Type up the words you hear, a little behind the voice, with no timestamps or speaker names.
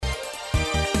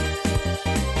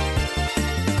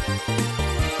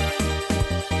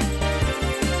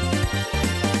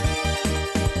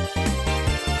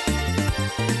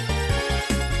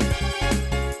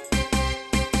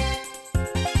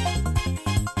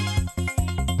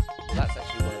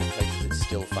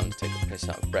piss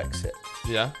out of Brexit.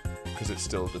 Yeah, because it's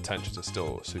still, the tensions are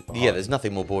still super high. Yeah, there's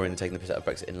nothing more boring than taking the piss out of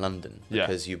Brexit in London, Yeah.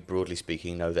 because you, broadly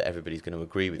speaking, know that everybody's going to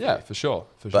agree with you. Yeah, for sure.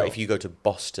 But if you go to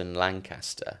Boston,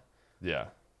 Lancaster, Yeah.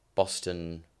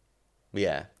 Boston,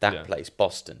 that place,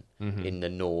 Boston, in the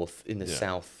north, in the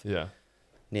south, Yeah.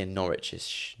 near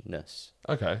Norwichishness,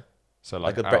 Okay. So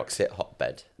like a out Brexit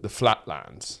hotbed. the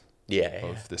flatlands Yeah.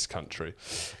 of this country.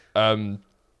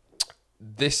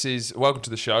 This is, welcome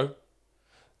to the show.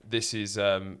 This is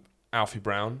Alfie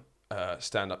Brown,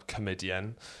 stand-up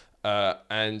comedian.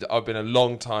 And I've been a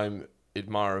long time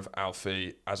admirer of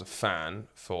Alfie as a fan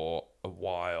for a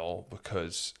while,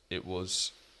 because it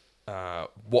was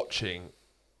watching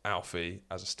Alfie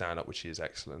as a stand-up, which he is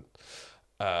excellent.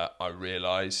 I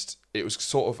realised it was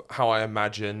sort of how I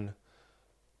imagine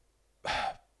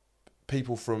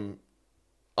people from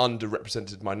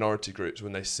underrepresented minority groups,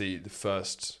 when they see the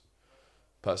first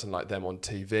person like them on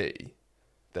TV,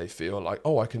 they feel like,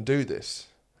 oh, I can do this.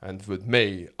 And with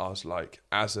me, I was like,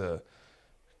 as a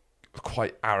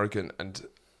quite arrogant and,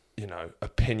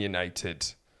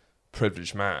 opinionated,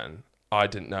 privileged man, I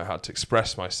didn't know how to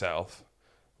express myself,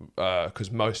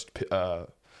 because most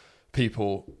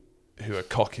people who are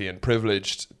cocky and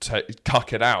privileged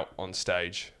cuck it out on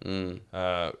stage. It's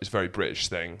a very British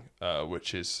thing,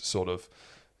 which is sort of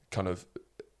kind of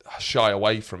shy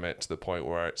away from it to the point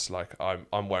where it's like,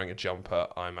 I'm wearing a jumper,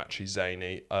 I'm actually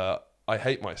zany, I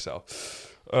hate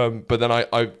myself. But then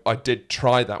I did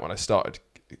try that when I started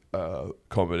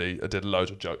comedy. I did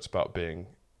loads of jokes about being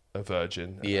a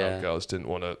virgin and how girls didn't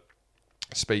want to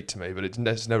speak to me, but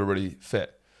it's never really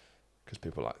fit, because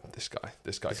people are like,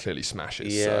 this guy clearly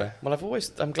smashes. Yeah. So. Well,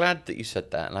 I'm glad that you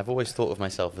said that, and I've always thought of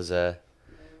myself as a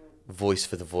voice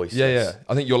for the voiceless. Yeah.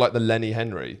 I think you're like the Lenny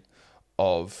Henry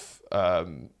of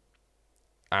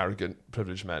arrogant,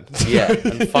 privileged men. Yeah,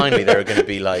 and finally there are going to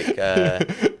be like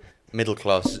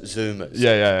middle-class Zoomers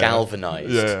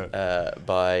galvanised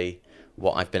by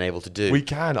what I've been able to do. We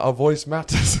can. Our voice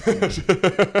matters.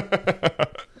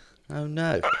 Oh,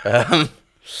 no.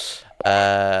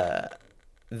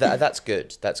 That's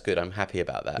good. That's good. I'm happy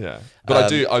about that. Yeah.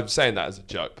 But I'm saying that as a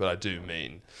joke, but I do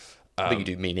mean... but you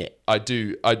do mean it. I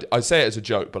do. I say it as a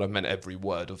joke, but I meant every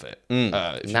word of it.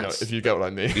 If you get what I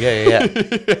mean. Yeah.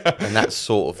 And that's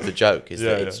sort of the joke, is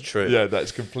that it's true. Yeah,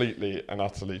 that's completely and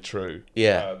utterly true.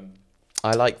 Yeah.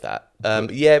 I like that.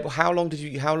 Well, how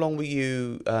long were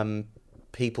you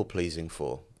people pleasing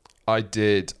for? I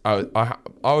did. I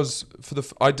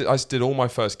did all my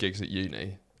first gigs at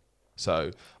uni,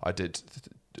 so I did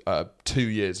 2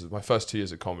 years. My first 2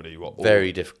 years of comedy were all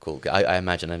very difficult. I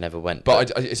imagine I never went.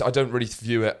 But I don't really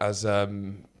view it as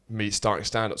me starting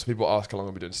stand up. So people ask how long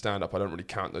I've been doing stand up. I don't really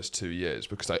count those 2 years,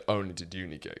 because I only did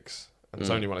uni gigs. And it's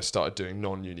only when I started doing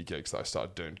non-uni gigs that I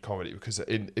started doing comedy, because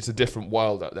it's a different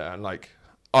world out there. And like,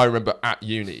 I remember at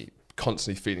uni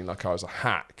constantly feeling like I was a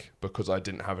hack because I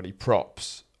didn't have any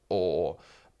props or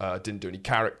didn't do any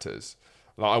characters.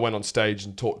 Like, I went on stage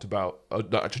and talked about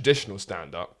a traditional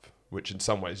stand-up, which in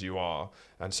some ways you are,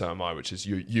 and so am I, which is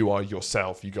you are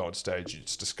yourself. You go on stage, you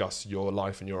just discuss your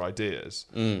life and your ideas.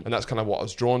 And that's kind of what I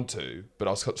was drawn to, but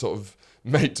I was sort of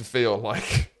made to feel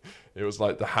like it was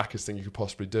like the hackest thing you could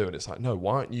possibly do. And it's like, no,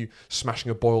 why aren't you smashing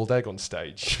a boiled egg on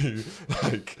stage? And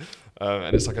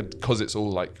it's like, because it's all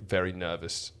like very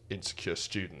nervous, insecure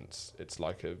students, it's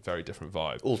like a very different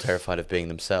vibe. All terrified of being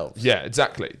themselves. Yeah,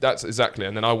 exactly. That's exactly.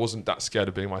 And then I wasn't that scared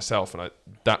of being myself, and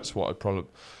that's what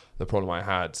the problem I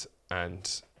had,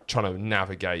 and trying to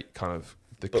navigate kind of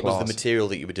the class. But was the material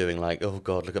that you were doing like, oh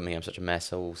God, look at me, I'm such a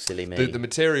mess, oh silly me? The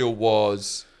material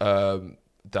was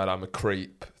that I'm a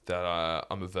creep, that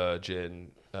I'm a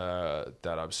virgin, that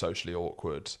I'm socially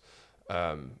awkward,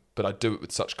 but I do it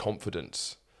with such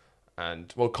confidence,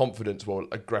 and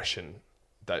aggression,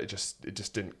 that it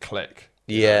just didn't click.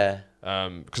 Yeah.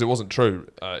 Because it wasn't true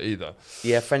either.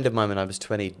 Yeah, a friend of mine when I was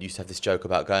 20 used to have this joke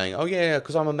about going, oh yeah,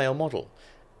 because I'm a male model.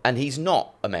 And he's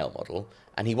not a male model,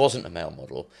 and he wasn't a male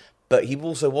model, but he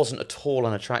also wasn't at all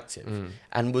unattractive,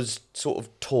 and was sort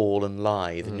of tall and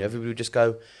lithe, and everybody would just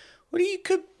go, well,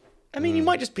 you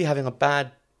might just be having a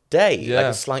bad day, like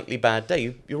a slightly bad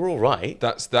day. You're all right.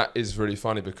 That is really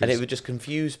funny, because... And it would just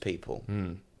confuse people.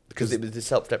 Because the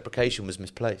self-deprecation was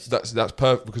misplaced. That's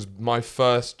perfect, because my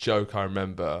first joke, I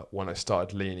remember when I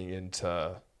started leaning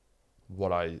into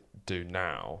what I do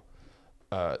now,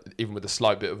 even with a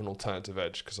slight bit of an alternative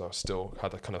edge, because I still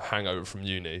had a kind of hangover from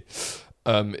uni,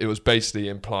 it was basically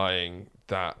implying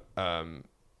that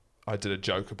I did a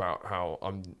joke about how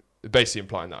I'm basically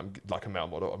implying that I'm like a male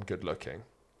model, I'm good looking.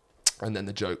 And then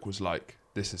the joke was like,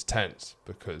 this is tense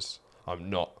because I'm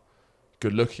not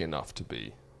good looking enough to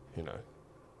be,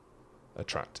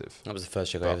 attractive. That was the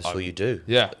first joke I But ever saw you do.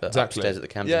 Yeah, exactly. Upstairs at the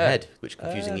Camden Head, which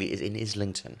confusingly is in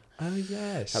Islington. Oh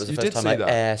yes, That was the you first did time see I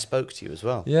that. spoke to you as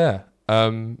well. Yeah.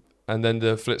 And then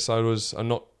the flip side was I'm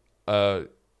not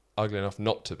ugly enough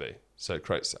not to be. So it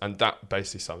creates, and that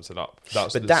basically sums it up.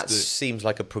 But that seems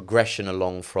like a progression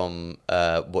along from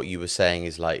what you were saying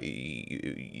is like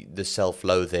the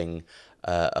self-loathing,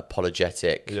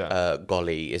 apologetic,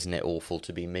 golly, isn't it awful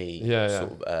to be me?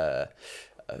 Sort of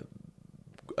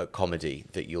a comedy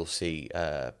that you'll see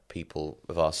people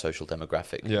of our social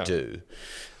demographic do.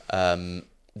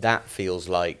 That feels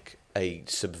like a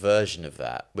subversion of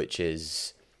that, which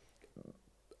is,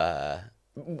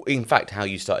 in fact, how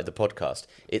you started the podcast.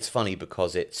 It's funny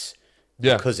because it's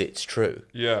true.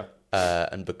 Yeah.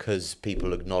 And because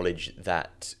people acknowledge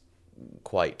that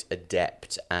quite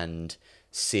adept and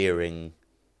searing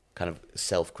kind of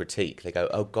self-critique. They go,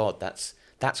 "Oh God, that's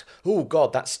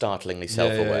startlingly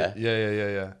self-aware."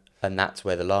 Yeah. And that's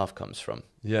where the laugh comes from.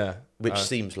 Yeah. Which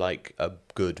seems like a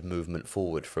good movement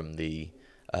forward from the,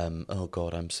 "Oh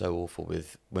God, I'm so awful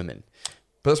with women."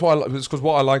 But that's why, because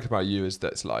what I like about you is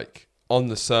that it's like on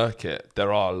the circuit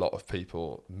there are a lot of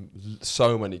people,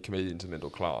 so many comedians in middle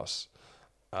class,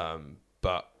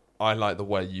 but I like the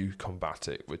way you combat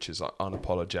it, which is like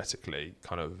unapologetically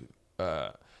kind of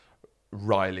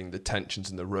riling the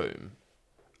tensions in the room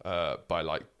by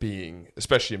like being,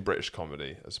 especially in British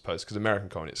comedy, as opposed, because American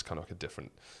comedy is kind of like a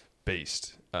different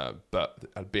beast, but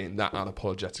being that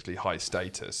unapologetically high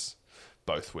status,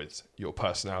 both with your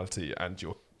personality and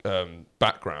your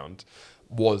background,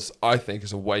 was, I think,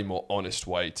 is a way more honest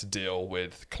way to deal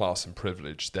with class and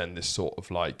privilege than this sort of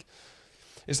like,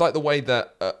 it's like the way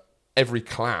that every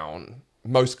clown,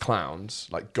 most clowns,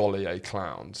 like Gaulier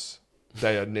clowns,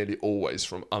 they are nearly always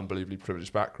from unbelievably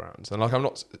privileged backgrounds. And like, I'm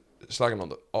not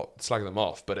slagging them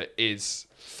off, but it is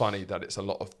funny that it's a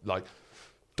lot of like,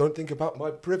 don't think about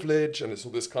my privilege, and it's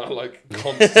all this kind of like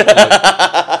constant like,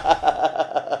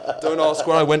 don't ask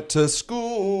where I went to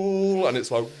school, and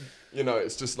it's like, you know,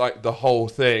 it's just like the whole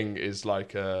thing is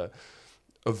like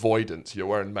avoidance. You're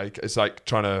wearing makeup. It's like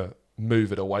trying to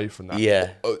move it away from that.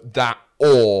 Yeah. That,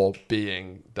 or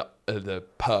being the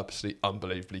purposely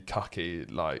unbelievably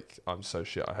cucky, like, I'm so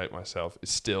shit, I hate myself, is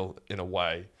still in a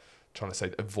way trying to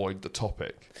say avoid the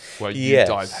topic where you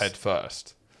dive head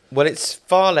first. Well, it's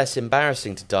far less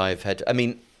embarrassing to dive head. I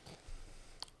mean,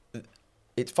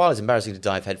 it's far less embarrassing to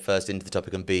dive head first into the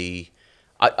topic and be.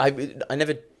 I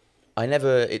never.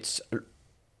 It's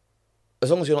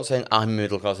as long as you're not saying I'm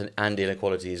middle class and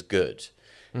inequality is good,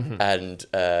 and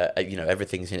you know,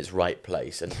 everything's in its right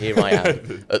place, and here I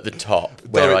am at the top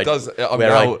where I deserve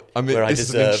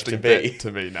to be. Bit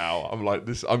to me now. I'm like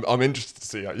this. I'm interested to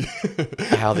see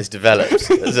how this develops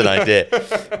as an idea.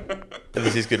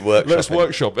 This is good workshopping. Let's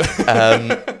workshop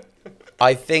it.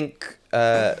 I think.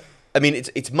 I mean,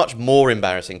 it's much more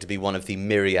embarrassing to be one of the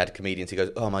myriad comedians who goes,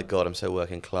 "Oh my God, I'm so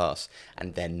working class,"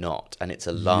 and they're not, and it's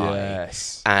a lie.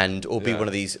 Yes. Or be one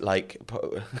of these, like,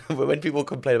 when people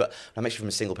complain about, I'm actually from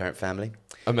a single parent family.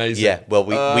 Amazing. Yeah, well,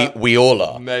 we all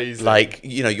are. Amazing. Like,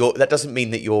 you know, that doesn't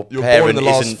mean that your You're parent born in the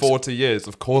last isn't 40 years,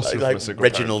 of course. You're from a single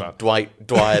Reginald parent family.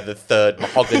 Dwyer III,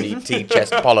 Mahogany T.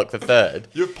 Chest Pollock III.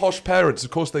 You have posh parents,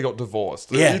 of course they got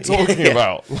divorced. What are you talking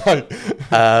about? Like,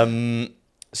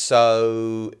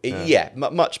 So,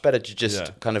 much better to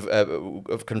just kind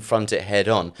of confront it head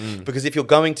on. Because if you're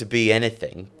going to be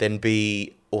anything, then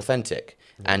be authentic.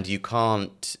 And you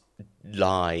can't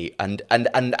lie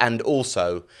and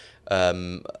also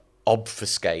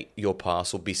obfuscate your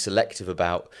past or be selective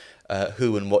about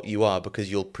who and what you are,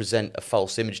 because you'll present a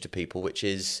false image to people, which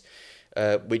is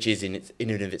in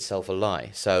and of itself a lie.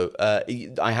 So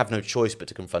I have no choice but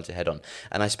to confront it head on.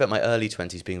 And I spent my early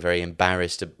 20s being very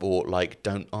embarrassed, or like,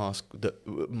 don't ask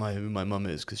who my mum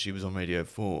is because she was on Radio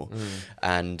 4,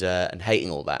 and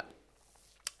hating all that.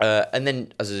 And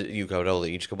then as you got older,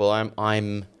 you just go, well,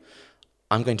 I'm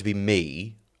going to be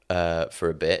me for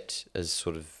a bit, as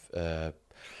sort of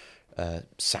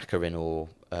saccharine or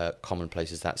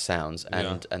commonplace as that sounds,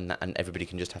 and everybody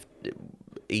can just have to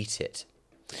eat it.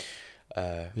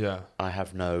 I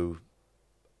have no.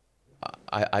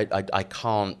 I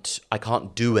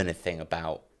can't do anything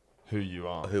about who you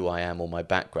are, who I am, or my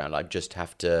background. I just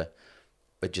have to.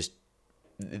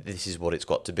 This is what it's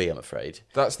got to be, I'm afraid.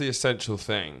 That's the essential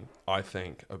thing, I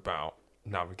think, about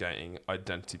navigating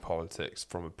identity politics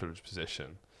from a privileged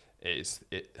position. Is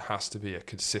it has to be a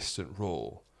consistent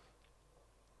rule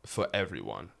for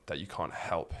everyone that you can't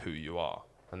help who you are,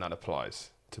 and that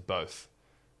applies to both.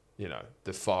 You know,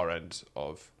 the far end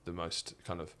of the most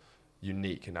kind of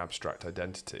unique and abstract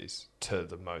identities to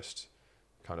the most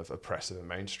kind of oppressive and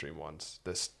mainstream ones.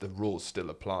 The rule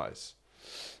still applies.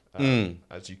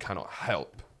 as you cannot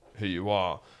help who you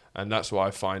are. And that's why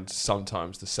I find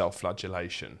sometimes the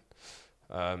self-flagellation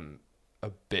a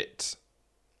bit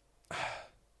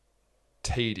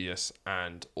tedious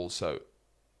and also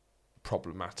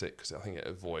problematic, because I think it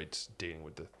avoids dealing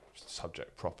with the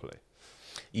subject properly.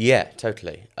 Yeah,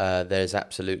 totally. There's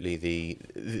absolutely the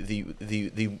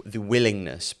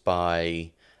willingness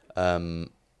by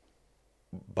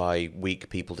weak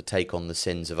people to take on the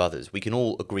sins of others. We can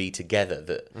all agree together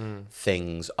that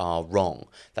things are wrong.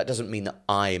 That doesn't mean that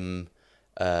I'm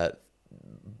to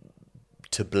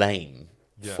blame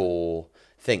for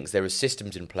things. There are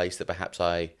systems in place that perhaps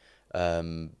I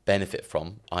benefit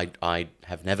from. I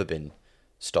have never been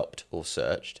stopped or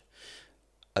searched,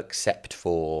 except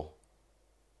for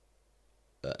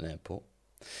an airport.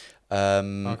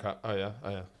 Okay. Oh yeah.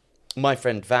 My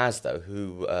friend Vaz, though,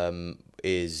 who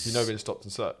is... You know, been stopped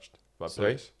and searched by police.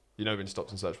 Sorry? You know, been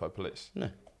stopped and searched by police. No.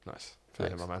 Nice. Feel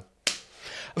him, my man.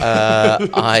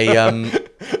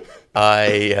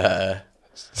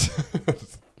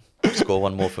 Score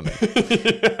one more for me.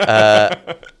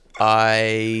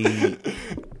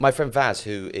 My friend Vaz,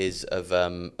 who is of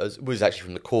was actually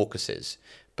from the Caucasus,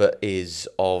 but is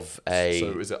of a...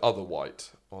 So is it other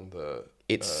white on the...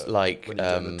 It's like when you've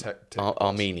done the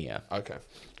Armenia. Okay.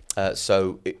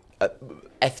 So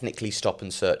ethnically stop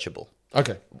and searchable.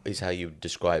 Okay. Is how you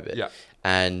describe it. Yeah.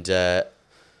 And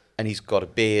he's got a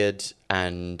beard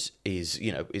and is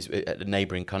at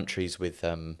neighbouring countries with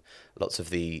lots of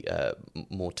the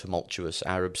more tumultuous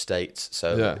Arab states.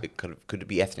 So it could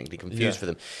be ethnically confused for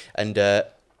them. And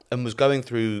was going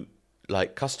through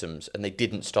like customs and they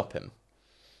didn't stop him.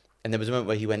 And there was a moment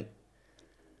where he went,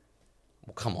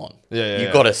 well, come on.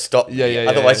 You've got to stop me.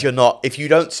 Otherwise you're not... If you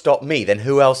don't stop me, then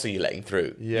who else are you letting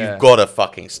through? Yeah. You've got to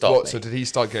fucking stop me. So did he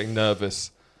start getting nervous?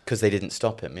 Because they didn't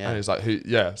stop him, yeah. And he was like, who?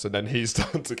 Yeah, so then he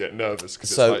started to get nervous. Because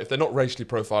So- it's like, if they're not racially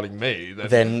profiling me,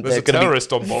 then there's a they're gonna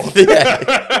terrorist on board.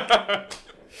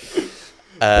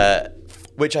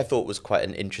 Which I thought was quite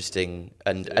an interesting...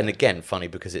 And again, funny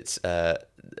because it's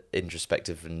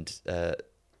introspective and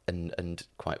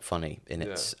quite funny in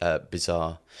its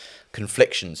bizarre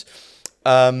conflictions.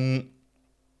 But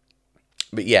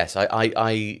yes,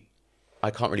 I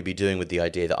can't really be doing with the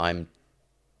idea that I'm,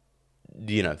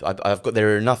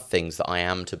 there are enough things that I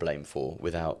am to blame for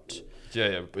without.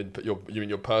 But you mean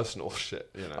your personal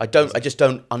shit, I just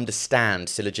don't understand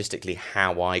syllogistically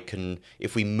how I can,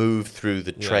 if we move through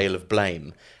the trail of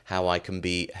blame, how I can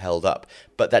be held up.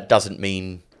 But that doesn't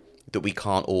mean that we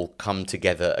can't all come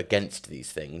together against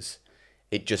these things.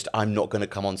 It just, I'm not going to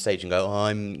come on stage and go,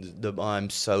 I'm the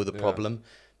problem,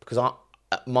 because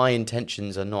my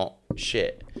intentions are not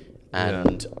shit,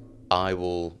 and I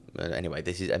will. Anyway,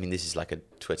 this is like a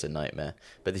Twitter nightmare,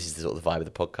 but this is the sort of the vibe of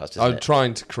the podcast. Isn't I'm it?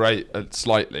 trying to create a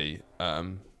slightly,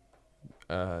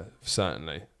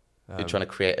 certainly. You're trying to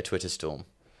create a Twitter storm.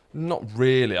 Not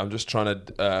really. I'm just trying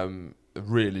to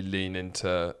really lean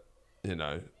into,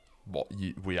 what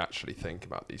we actually think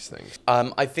about these things.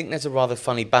 I think there's a rather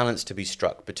funny balance to be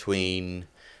struck between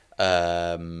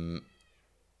like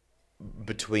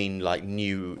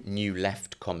new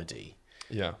left comedy,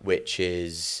 which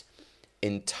is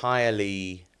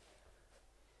entirely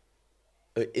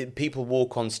people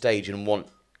walk on stage and want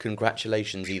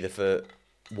congratulations either for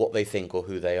what they think or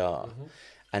who they are,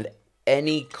 and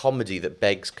any comedy that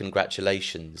begs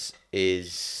congratulations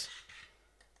is...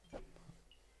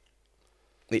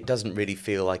 It doesn't really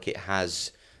feel like it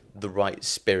has the right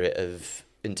spirit of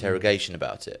interrogation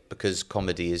about it, because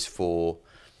comedy is for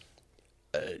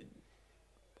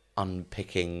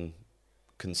unpicking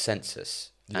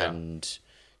consensus and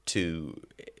to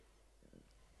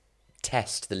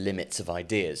test the limits of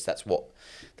ideas. That's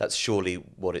surely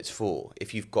what it's for.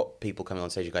 If you've got people coming on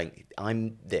stage and going,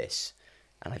 I'm this,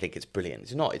 and I think it's brilliant.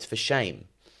 It's not. It's for shame.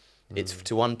 It's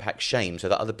to unpack shame so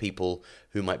that other people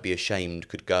who might be ashamed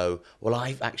could go, well,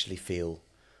 I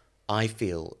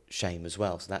feel shame as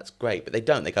well, so that's great. But they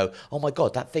don't. They go, oh my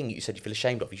God, that thing you said you feel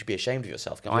ashamed of, you should be ashamed of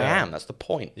yourself. I am. That's the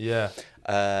point. Yeah.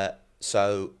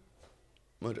 So,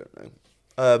 I don't know.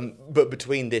 But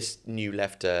between this new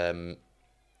left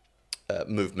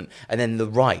movement and then the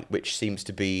right, which seems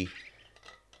to be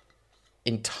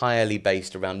entirely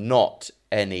based around not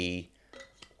any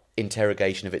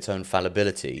interrogation of its own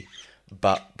fallibility,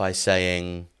 but by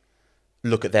saying,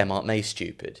 look at them, aren't they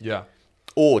stupid? Yeah.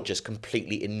 Or just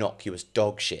completely innocuous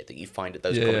dog shit that you find at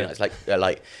those comedy nights,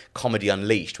 like Comedy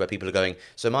Unleashed, where people are going,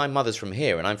 so my mother's from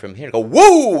here and I'm from here. And go,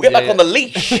 whoa, get back on the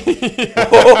leash.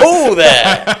 Whoa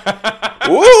there.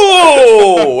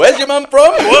 Whoa, where's your mum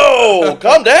from? Whoa,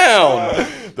 calm down.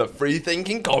 The free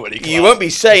thinking comedy club. You won't be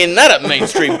saying that at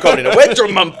mainstream comedy. Where's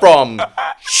your mum from?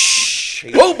 Shh.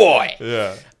 Oh boy.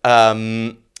 Yeah.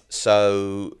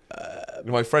 So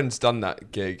My friend's done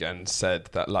that gig and said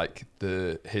that like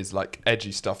his like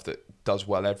edgy stuff that does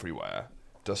well everywhere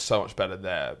does so much better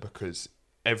there because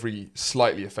every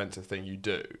slightly offensive thing you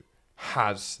do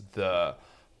has the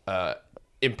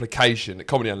implication.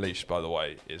 Comedy Unleashed, by the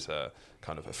way, is a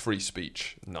kind of a free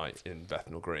speech night in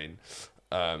Bethnal Green.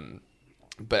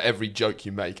 But every joke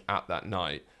you make at that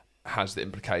night has the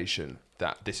implication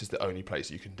that this is the only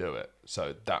place you can do it.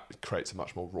 So that creates a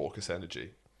much more raucous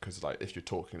energy. Because like if you're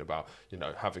talking about,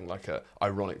 having like a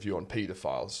ironic view on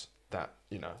paedophiles that,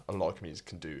 a lot of comedians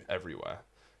can do everywhere.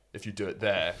 If you do it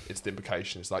there, it's the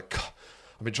implication. It's like, God,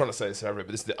 I've been trying to say this everywhere,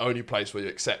 but this is the only place where you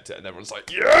accept it. And everyone's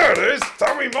like, yeah, it is.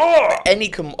 Tell me more.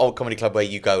 Any old comedy club where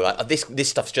you go like, oh, this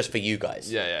stuff's just for you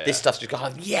guys. Yeah. This stuff's just,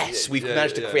 oh, yes, we've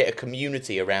managed to create a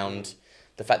community around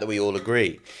the fact that we all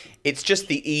agree. It's just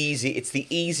the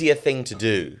easier thing to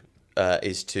do.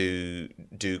 Is to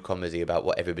do comedy about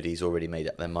what everybody's already made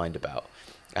up their mind about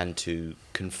and to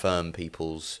confirm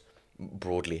people's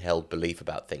broadly held belief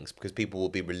about things because people will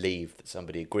be relieved that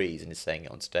somebody agrees and is saying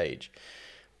it on stage.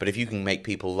 But if you can make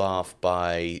people laugh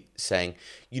by saying,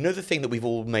 the thing that we've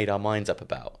all made our minds up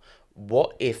about,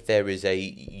 what if there is a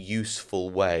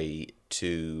useful way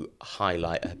to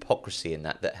highlight a hypocrisy in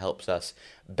that helps us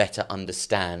better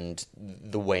understand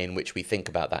the way in which we think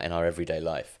about that in our everyday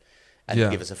life?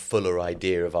 And give us a fuller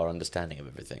idea of our understanding of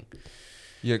everything.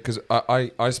 Yeah, because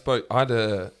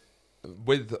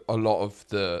with a lot of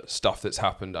the stuff that's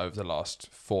happened over the last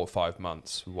 4 or 5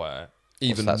 months, where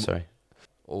even What's that, sorry?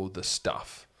 All the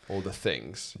stuff, all the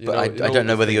things. But I don't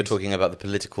know whether you're talking about the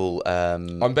political.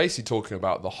 I'm basically talking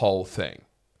about the whole thing: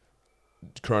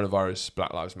 coronavirus,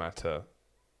 Black Lives Matter,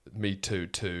 Me Too,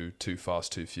 Too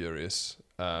Fast, Too Furious.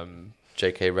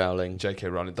 J.K. Rowling,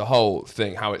 the whole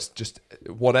thing, how it's just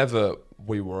whatever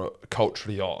we were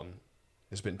culturally on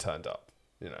has been turned up,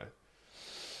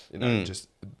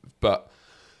 but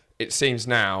it seems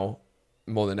now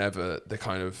more than ever the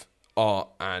kind of art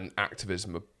and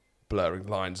activism are blurring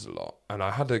lines a lot. And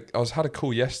I had a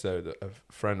call yesterday with a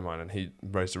friend of mine, and he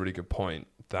raised a really good point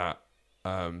that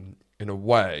in a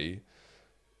way,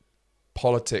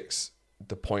 politics,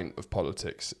 the point of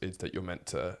politics is that you're meant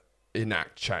to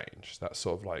enact change. That's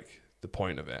sort of like the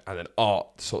point of it. And then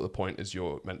art, sort of the point is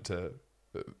you're meant to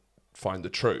find the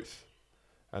truth.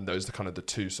 And those are kind of the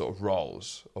two sort of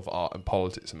roles of art and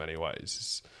politics in many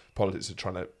ways. Politics are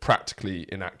trying to practically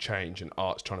enact change, and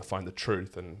art's trying to find the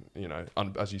truth and,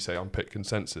 as you say, unpick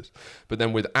consensus. But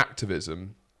then with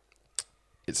activism,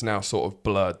 it's now sort of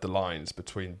blurred the lines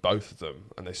between both of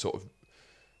them, and they sort of,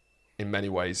 in many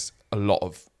ways, a lot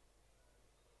of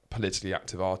politically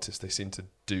active artists, they seem to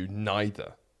do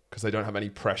neither because they don't have any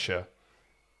pressure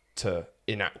to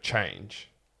enact change,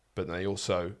 but they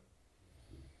also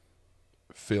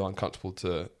feel uncomfortable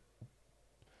to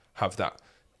have that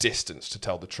distance to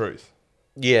tell the truth.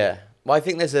 Yeah, well, I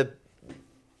think there's the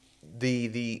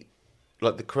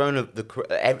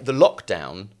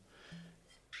lockdown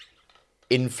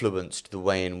influenced the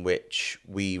way in which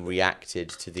we reacted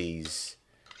to these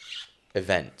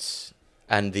events,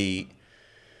 and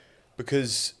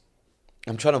because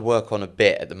I'm trying to work on a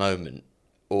bit at the moment,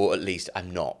 or at least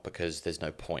I'm not because there's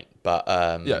no point. But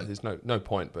there's no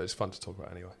point, but it's fun to talk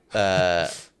about anyway.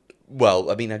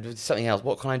 Well, I mean, something else.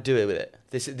 What can I do with it?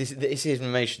 This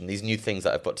information, these new things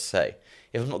that I've got to say.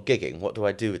 If I'm not gigging, what do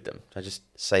I do with them? Do I just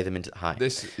say them into high?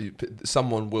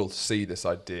 Someone will see this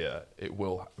idea. It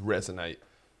will resonate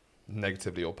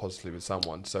negatively or positively with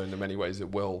someone. So in many ways,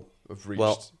 it will have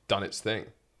done its thing.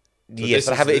 So yes,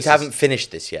 but I haven't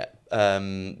finished this yet,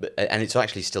 and it's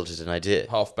actually still just an idea.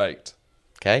 Half baked.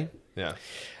 Okay. Yeah.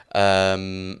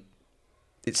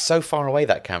 It's so far away,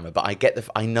 that camera, but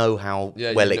I know how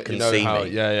well it can see me.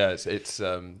 Yeah. It's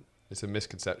a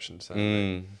misconception. So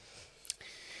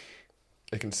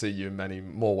it can see you in many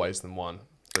more ways than one.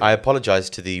 I apologise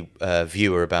to the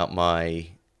viewer about my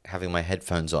having my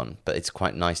headphones on, but it's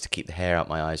quite nice to keep the hair out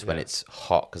my eyes when it's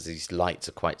hot because these lights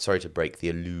are quite. Sorry to break the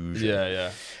illusion.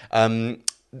 Yeah.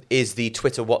 Is the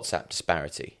Twitter WhatsApp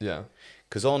disparity? Yeah.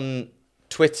 Because on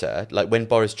Twitter, like when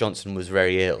Boris Johnson was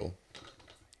very ill,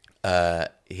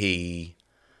 everybody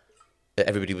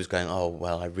was going, oh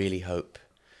well, I really hope.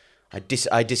 I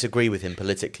disagree with him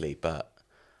politically, but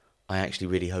I actually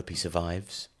really hope he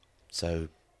survives. So,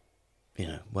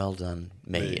 well done,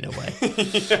 me in a way.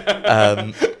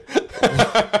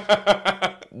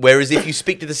 Whereas if you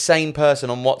speak to the same person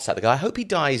on WhatsApp, they go, I hope he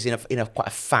dies in a quite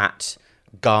a fat,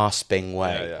 gasping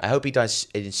way. Yeah. I hope he dies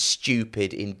in a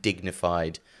stupid,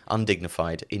 indignified,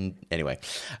 undignified. Anyway,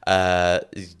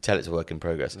 tell it's a work in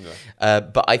progress.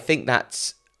 But I think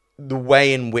that's the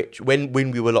way in which, when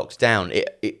we were locked down,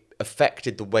 it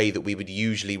affected the way that we would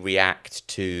usually react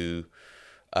to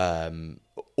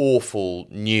awful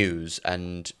news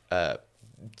and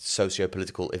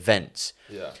socio-political events.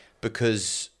 Yeah.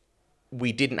 Because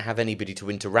we didn't have anybody to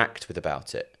interact with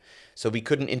about it. So we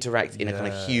couldn't interact in a kind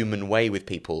of human way with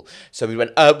people. So we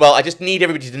went, well, I just need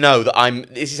everybody to know that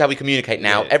this is how we communicate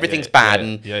now. Everything's bad,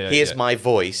 and here's my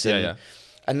voice.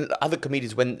 And other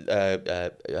comedians, when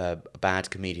a bad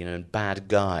comedian and bad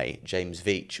guy, James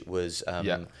Veitch, was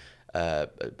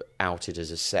outed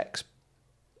as a sex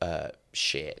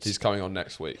shit. He's coming on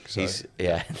next week. So.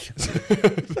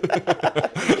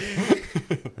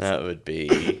 That would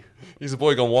be... He's a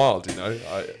boy gone wild, you know.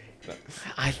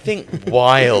 I think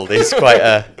wild is quite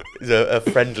a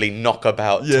friendly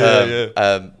knockabout term.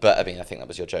 But I mean, I think that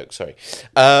was your joke. Sorry.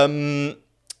 But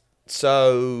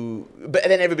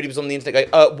then everybody was on the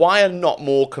internet going, why are not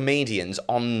more comedians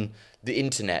on the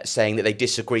internet saying that they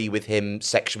disagree with him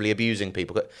sexually abusing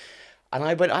people? And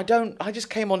I went, I just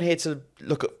came on here to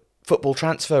look at football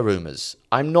transfer rumours.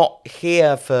 I'm not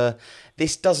here for...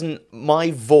 This doesn't...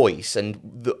 My voice,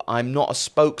 and I'm not a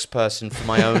spokesperson for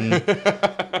my own...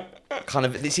 kind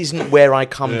of... This isn't where I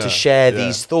come to share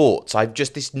these thoughts.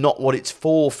 This is not what it's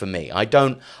for me. I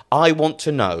want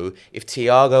to know if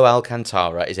Thiago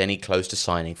Alcantara is any close to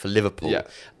signing for Liverpool.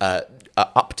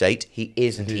 Update, he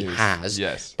is and he has.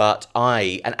 Yes. But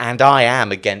I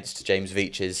am against James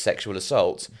Veitch's sexual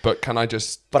assault. But can I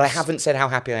just... But I haven't said how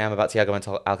happy I am about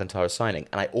Thiago Alcantara signing.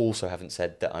 And I also haven't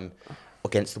said that I'm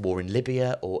against the war in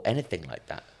Libya or anything like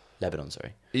that. Lebanon,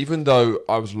 sorry. Even though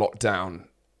I was locked down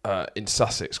in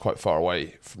Sussex, quite far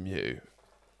away from you,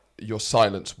 your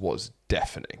silence was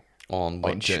deafening. On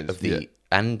which of the...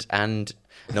 And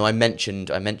no, I mentioned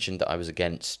that I was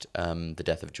against the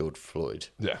death of George Floyd.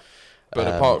 Yeah. But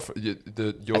apart from I think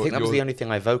that was the only thing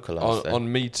I vocalised.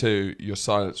 On Me Too, your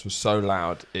silence was so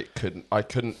loud I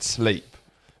couldn't sleep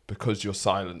because your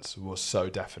silence was so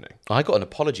deafening. I got an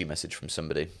apology message from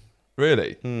somebody.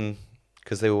 Really?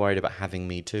 Because they were worried about having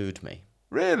Me Too'd me.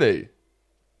 Really?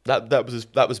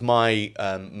 That was my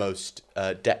most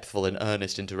depthful and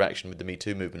earnest interaction with the Me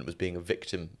Too movement, was being a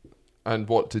victim. And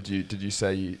what did you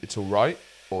say? It's all right,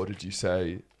 or did you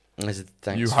say? I said,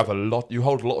 thanks. You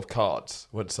hold a lot of cards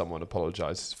when someone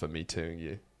apologises for Me Too'ing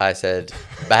you. I said,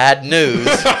 bad news.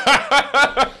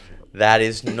 That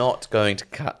is not going to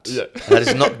cut. Yeah. That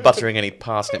is not buttering any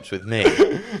parsnips with me.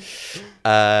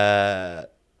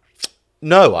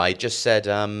 No, I just said,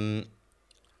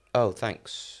 oh,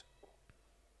 thanks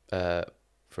for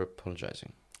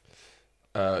apologising.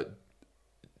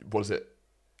 Was it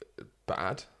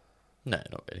bad? No,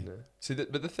 not really. No. See,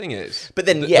 but the thing is... But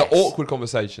then, the awkward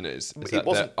conversation is that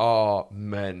there are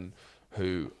men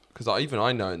who... Because I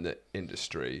know in the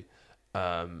industry,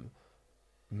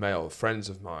 male friends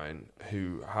of mine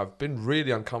who have been really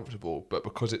uncomfortable, but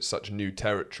because it's such new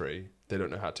territory, they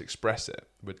don't know how to express it,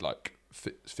 with like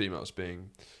females being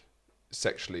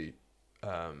sexually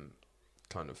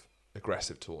kind of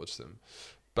aggressive towards them.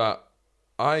 But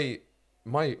my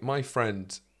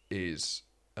friend is...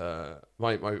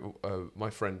 my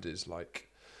friend is like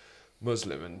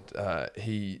Muslim, and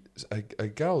a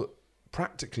girl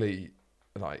practically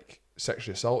like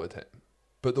sexually assaulted him,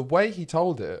 but the way he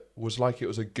told it was like it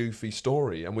was a goofy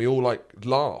story, and we all like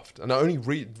laughed. And the only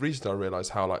reason I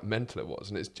realised how like mental it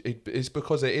was, and it's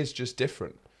because it is just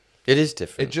different. It is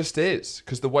different. It just is,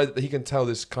 because the way that he can tell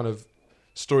this kind of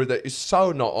story that is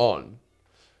so not on,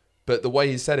 but the way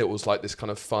he said it was like this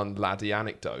kind of fun laddie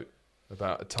anecdote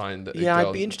about a time that... Yeah,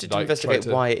 I'd be interested to investigate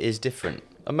why it is different.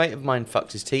 A mate of mine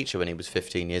fucked his teacher when he was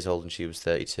 15 years old and she was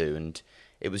 32, and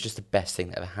it was just the best thing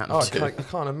that ever happened to him. I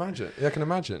can't imagine. Yeah, I can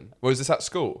imagine. Was this at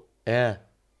school? Yeah.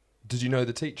 Did you know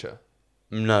the teacher?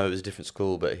 No, it was a different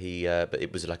school, but but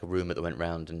it was like a rumour that went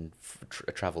round and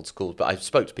travelled schools. But I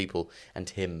spoke to people and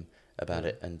him about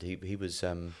it, and he was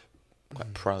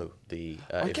quite pro the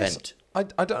event. I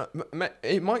don't...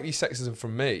 It might be sexism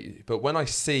from me, but when I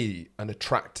see an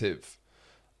attractive...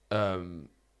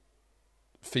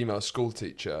 female school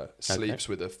teacher sleeps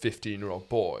with a 15-year-old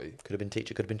boy. Could have been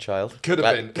teacher, could have been child. Could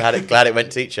have been. Glad it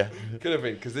went teacher. Could have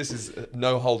been, because this is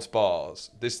no holds bars.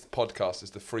 This podcast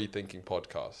is the free thinking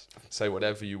podcast. Say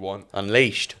whatever you want.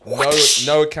 Unleashed.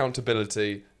 No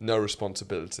accountability, no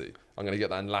responsibility. I'm going to get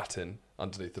that in Latin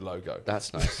underneath the logo.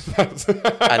 That's nice.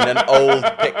 And an old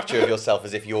picture of yourself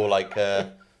as if you're like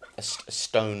a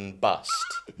stone bust.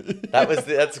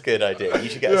 That's a good idea. You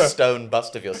should get a stone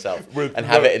bust of yourself and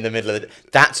have it in the middle of the...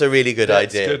 That's a really good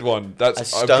idea. That's a good one.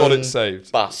 I've got it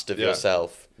saved. Bust of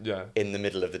yourself. Yeah. in the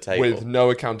middle of the table. With no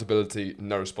accountability,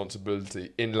 no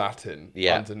responsibility in Latin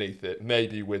Yeah. underneath it.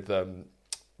 Maybe with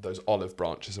those olive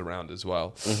branches around as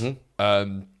well.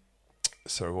 Mm-hmm.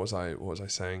 So what was I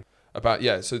saying? About,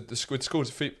 so with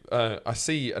schools, I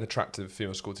see an attractive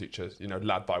female school teacher,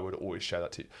 lad by would always share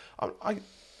that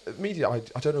immediately,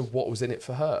 I don't know what was in it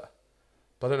for her.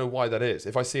 But I don't know why that is.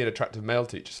 If I see an attractive male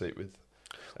teacher sleep with...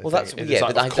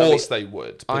 of course they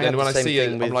would. But then when I see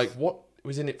it, I'm like, what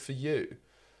was in it for you?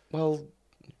 Well,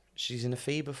 she's in a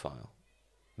Phoebophile.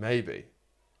 Maybe.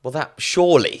 Well, that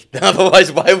surely.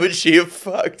 Otherwise, why would she have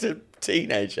fucked a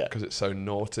teenager? Because it's so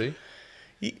naughty.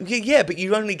 Yeah, but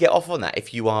you only get off on that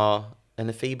if you are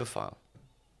an Ephebophile.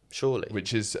 Surely.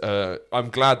 Which is,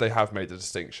 I'm glad they have made the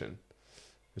distinction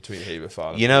between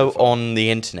Hebephile and Ephebophile. Pedophile. On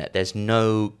the internet, there's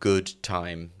no good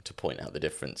time to point out the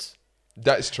difference.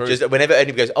 That's true. Just whenever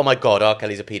anybody goes, oh my God, R.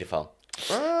 Kelly's a paedophile.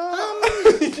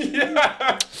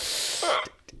 Yeah.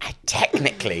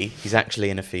 Technically, he's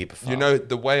actually an Ephebophile.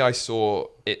 The way I saw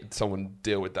someone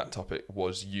deal with that topic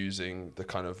was using the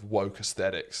kind of woke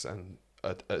aesthetics and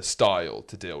a style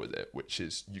to deal with it, which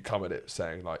is you come at it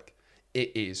saying like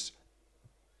it is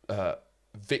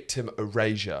victim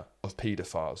erasure of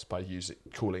paedophiles by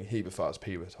calling hebephiles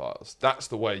pedophiles. That's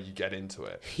the way you get into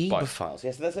it. Hebephiles,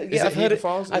 yes, that's it. Yeah, I've heard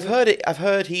it. I've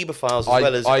heard hebephiles as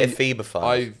well as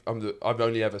ephebophiles. I've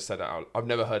only ever said it out. I've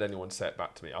never heard anyone say it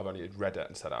back to me. I've only read it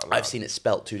and said it out loud. I've seen it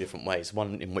spelt two different ways.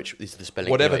 One in which is the spelling.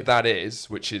 Whatever that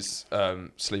is, which is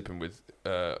sleeping with.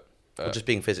 Or just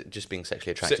being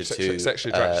sexually attracted to.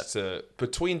 Sexually attracted to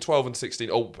between 12 and 16.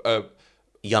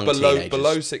 Young teenagers.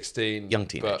 Below 16. Young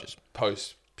teenagers. But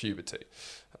post puberty.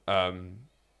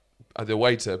 The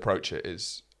way to approach it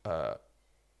is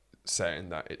saying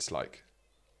that it's like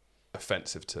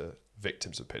offensive to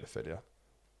victims of paedophilia.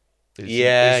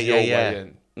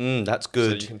 That's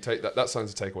good. So you can take that. That's something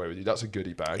to take away with you. That's a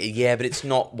goodie bag. Yeah, but it's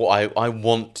not what I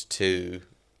want to.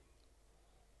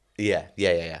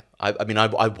 Yeah. I mean,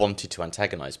 I wanted to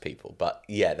antagonize people, but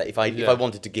if I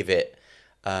wanted to give it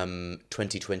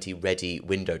 2020 ready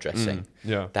window dressing,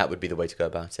 that would be the way to go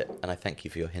about it. And I thank you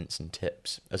for your hints and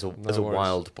tips as a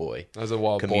wild boy,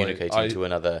 communicating to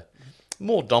another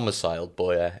more domiciled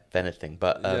boy if anything.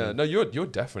 But you're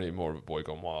definitely more of a boy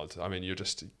gone wild. I mean, you're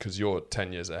just because you're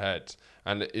 10 years ahead,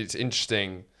 and it's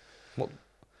interesting. What?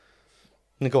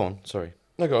 No, go on. Sorry.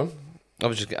 No, go on.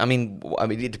 I mean,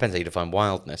 it depends how you define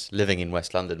wildness. Living in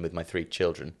West London with my 3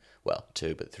 children, well,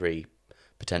 2, but 3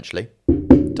 potentially.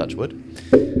 Touch wood.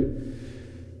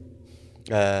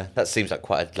 That seems like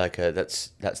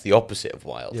that's the opposite of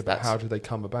wild. Yeah, but how do they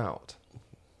come about?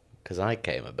 Because I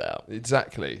came about.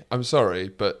 Exactly. I'm sorry,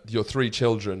 but your 3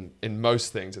 children, in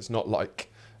most things, it's not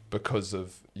like because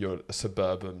of your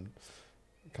suburban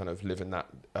kind of living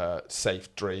that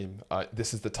safe dream.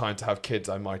 This is the time to have kids.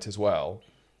 I might as well.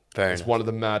 It's one of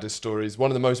the maddest stories,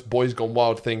 one of the most boys gone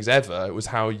wild things ever. It was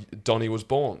how Donnie was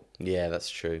born. Yeah, that's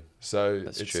true. So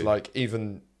like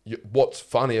even what's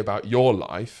funny about your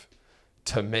life,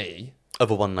 to me,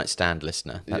 of a one night stand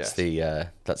listener. That's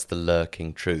that's the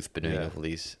lurking truth beneath all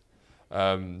these.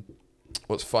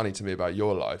 What's funny to me about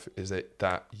your life is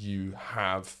that you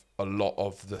have a lot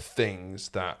of the things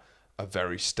that a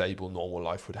very stable, normal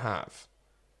life would have.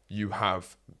 You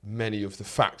have many of the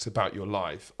facts about your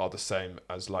life are the same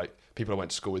as like people I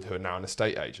went to school with who are now an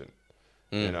estate agent.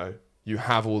 You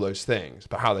have all those things,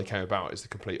 but how they came about is the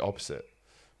complete opposite,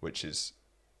 which is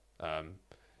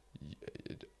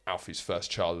Alfie's first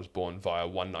child was born via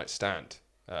one night stand.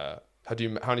 How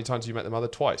many times have you met the mother?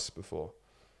 Twice before?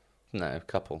 No, a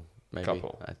couple, maybe.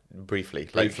 Briefly,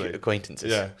 like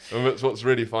acquaintances. Yeah. And what's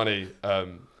really funny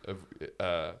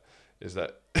is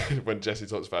that when Jessie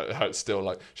talks about it, how it's still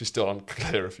like she's still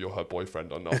unclear if you're her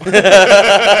boyfriend or not,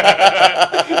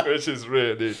 which is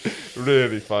really,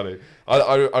 really funny.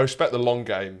 I respect the long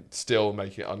game, still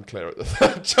making it unclear at the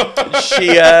third time.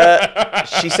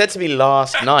 She said to me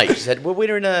last night. She said, "Well,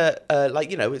 we're in a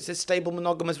it's a stable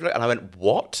monogamous," and I went,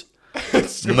 "What?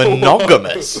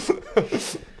 Monogamous?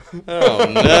 Oh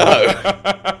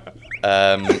no!"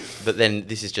 But then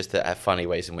this is just the funny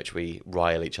ways in which we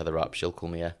rile each other up. She'll call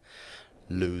me a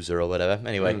loser or whatever.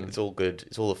 Anyway, it's all good.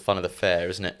 It's all the fun of the fair,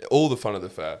 isn't it? All the fun of the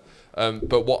fair.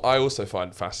 But what I also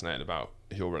find fascinating about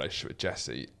your relationship with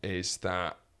Jessie is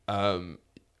that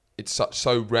it's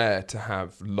so rare to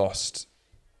have lost,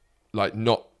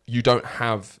 you don't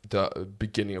have the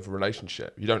beginning of a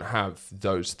relationship. You don't have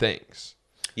those things.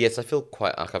 Yes, I feel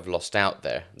quite like I've lost out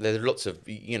there. There are lots of,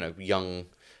 young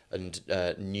and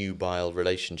nubile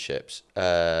relationships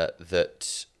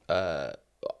that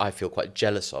I feel quite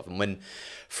jealous of. And when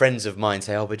friends of mine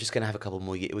say, "Oh, we're just going to have a couple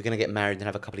more years, we're going to get married and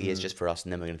have a couple of years just for us,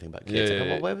 and then we're going to think about kids," I go,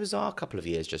 "Well, where was our couple of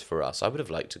years just for us? I would have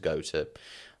liked to go to,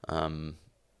 I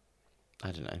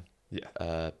don't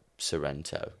know,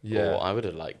 Sorrento, or I would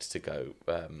have liked to go,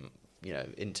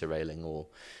 interrailing or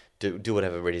do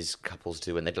whatever it is couples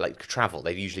do when they like travel.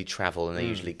 They usually travel and they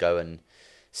usually go and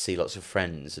see lots of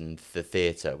friends and the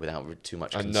theatre without too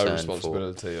much concern. And no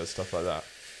responsibility or stuff like that.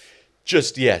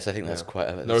 Just, yes, I think that's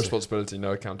quite... no responsibility,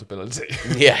 no accountability.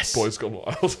 Yes. Boys Gone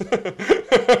Wild.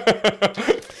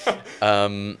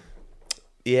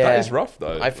 Yeah. That is rough,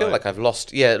 though. I feel like I've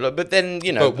lost... Yeah, but then,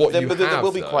 they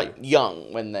will be quite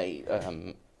young when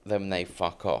they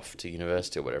fuck off to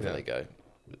university or wherever they go.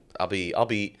 I'll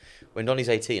be... When Donnie's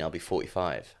 18, I'll be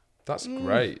 45. That's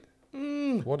great.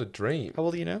 What a dream. How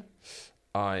old are you now?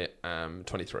 I am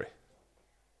 23.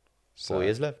 4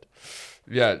 years left.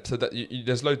 Yeah, so that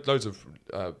there's loads of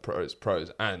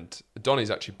pros, and Donnie's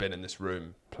actually been in this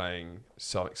room playing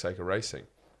Sonic Sega Racing.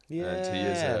 Yes. And he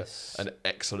is an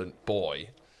excellent boy.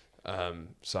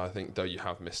 So I think though you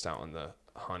have missed out on the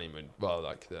honeymoon, well,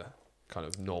 like the kind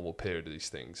of normal period of these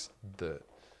things, the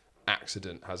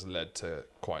accident has led to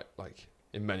quite, like,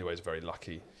 in many ways, a very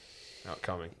lucky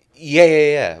outcome.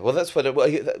 Yeah. Well, that's when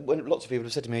lots of people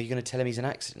have said to me, "Are you going to tell him he's an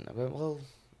accident?" I go, "Well,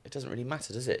 it doesn't really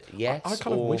matter, does it?" Yes. I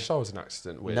kind of wish I was an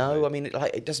accident. Weirdly. No, I mean,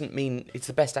 it doesn't mean it's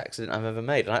the best accident I've ever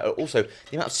made. And also,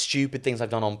 the amount of stupid things I've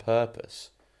done on purpose.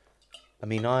 I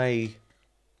mean, I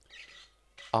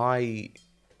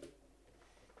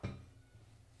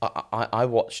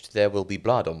watched There Will Be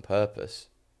Blood on purpose.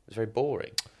 It was very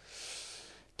boring.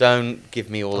 Don't give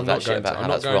me all of that shit about how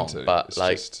that's wrong. But it's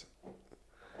like,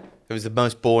 it was the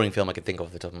most boring film I could think of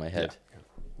off the top of my head. Yeah.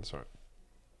 That's right.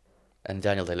 And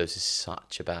Daniel Day-Lewis is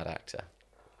such a bad actor.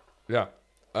 Yeah.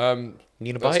 You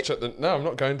gonna bite? No, I'm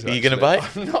not going to. Are you gonna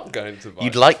bite? I'm not going to bite.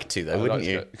 You'd like to, though, wouldn't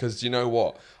you? Because you know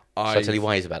what? Shall I tell you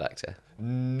why he's a bad actor?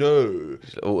 No.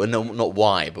 No, not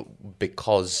why, but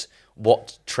because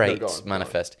what traits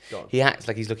manifest. Go on. He acts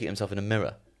like he's looking at himself in a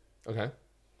mirror. Okay.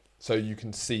 So you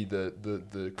can see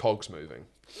the cogs moving.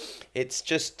 It's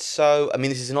just so... I mean,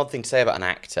 this is an odd thing to say about an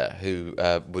actor who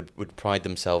would pride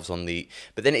themselves on the...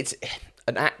 But then it's...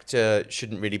 An actor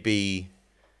shouldn't really be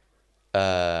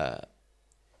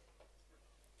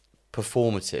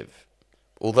performative.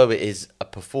 Although it is a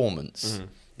performance,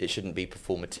 it shouldn't be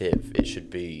performative. It should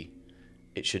be...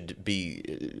 You should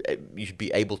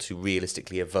be able to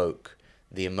realistically evoke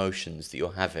the emotions that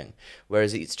you're having.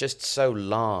 Whereas it's just so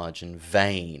large and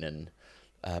vain and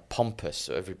pompous,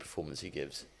 every performance he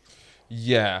gives.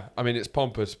 Yeah, I mean, it's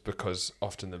pompous because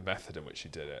often the method in which he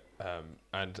did it.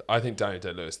 And I think Daniel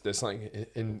Day-Lewis, there's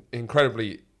something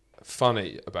incredibly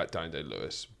funny about Daniel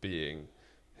Day-Lewis being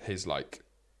his, like,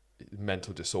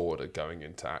 mental disorder going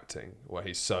into acting, where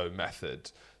he's so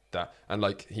method that, and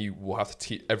like, he will have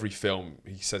to every film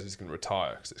he says he's going to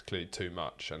retire because it's clearly too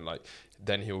much. And like,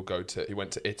 then he went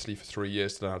to Italy for 3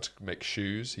 years to learn how to make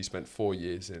shoes. He spent 4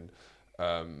 years in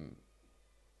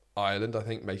Ireland, I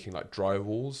think, making like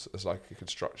drywalls as like a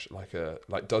construction,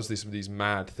 like does these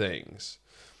mad things.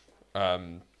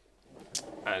 And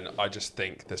I just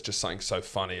think there's just something so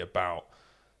funny about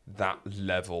that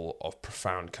level of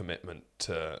profound commitment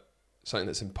to something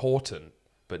that's important,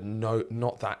 but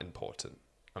not that important.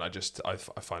 And I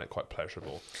find it quite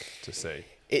pleasurable to see.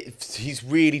 He's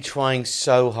really trying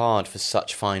so hard for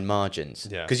such fine margins.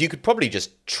 Yeah. Because you could probably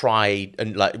just try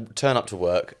and like turn up to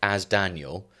work as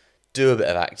Daniel, do a bit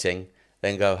of acting,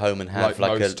 then go home and have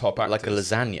like a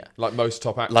lasagna. Like most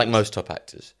top actors. Like most top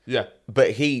actors. Yeah.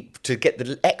 But to get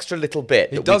the extra little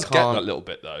bit, he does get that little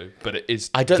bit though. But it is.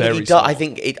 I don't very think he does.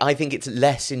 Small. I think it's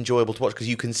less enjoyable to watch because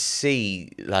you can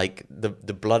see like the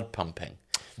blood pumping.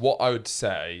 What I would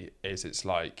say is it's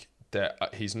like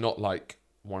he's not like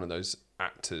one of those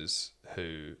actors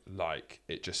who like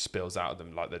it just spills out of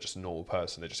them like they're just a normal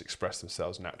person. They just express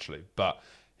themselves naturally. But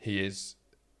he is.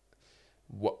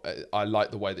 I like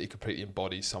the way that he completely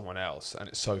embodies someone else, and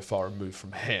it's so far removed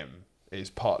from him. Is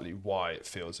partly why it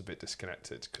feels a bit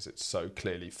disconnected because it's so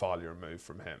clearly farly removed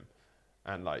from him,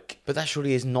 and like. But that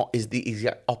surely is the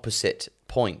exact opposite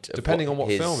point. Depending on what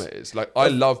film it is, like I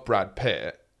love Brad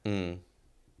Pitt.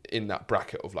 In that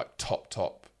bracket of like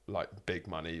top like big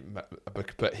money,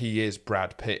 but he is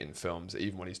Brad Pitt in films.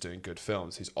 Even when he's doing good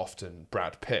films, he's often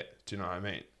Brad Pitt. Do you know what I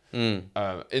mean?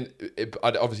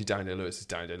 Obviously Daniel Day-Lewis is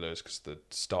Daniel Day-Lewis because the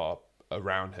star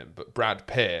around him, but Brad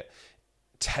Pitt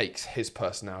takes his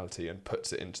personality and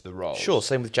puts it into the role. Sure,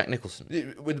 same with Jack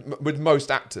Nicholson. With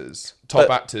most actors, top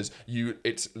actors,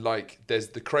 it's like there's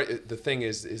the thing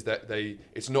is that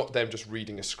it's not them just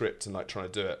reading a script and like trying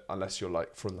to do it, unless you're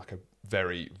like from like a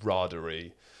very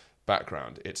radery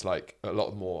background. It's like a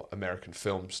lot more American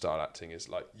film style acting is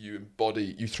like you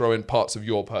throw in parts of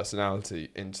your personality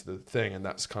into the thing, and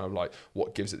that's kind of like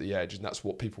what gives it the edge, and that's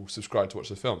what people subscribe to watch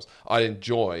the films. I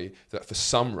enjoy that for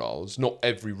some roles. Not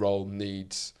every role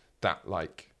needs that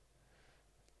like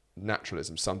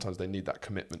naturalism. Sometimes they need that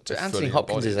commitment to Anthony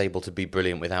Hopkins is able to be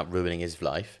brilliant without ruining his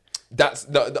life.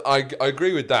 I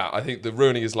agree with that. I think the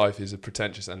ruining his life is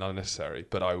pretentious and unnecessary,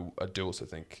 but I do also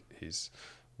think he's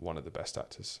one of the best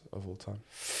actors of all time.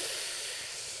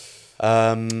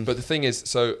 But the thing is,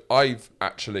 so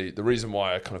the reason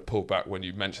why I kind of pulled back when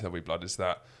you mentioned There'll Be Blood is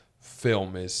that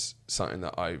film is something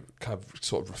that I kind of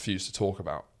sort of refuse to talk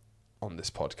about on this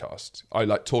podcast. I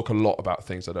like talk a lot about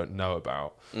things I don't know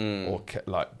about, or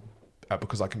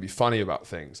because I can be funny about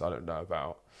things I don't know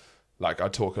about. Like I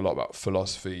talk a lot about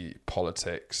philosophy,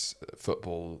 politics,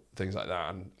 football, things like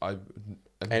that, and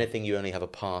anything you only have a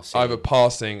passing. I have a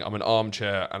passing. I'm an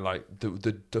armchair, and like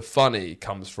the funny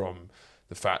comes from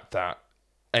the fact that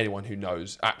anyone who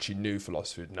actually knew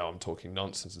philosophy would know I'm talking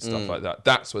nonsense and stuff like that.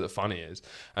 That's where the funny is.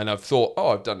 And I've thought,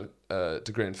 I've done a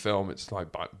degree in film. It's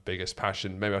like my biggest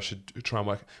passion. Maybe I should try and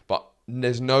work. But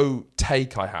there's no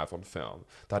take I have on film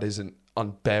that isn't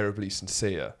unbearably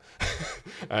sincere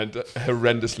and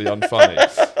horrendously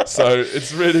unfunny. So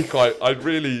it's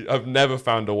really I've never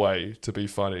found a way to be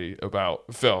funny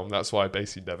about film. That's why I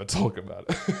basically never talk about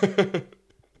it.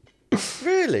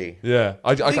 Really? Yeah.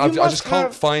 I just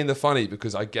can't find the funny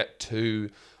because I get too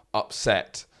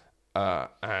upset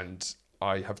and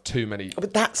I have too many...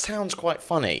 But that sounds quite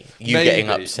funny, getting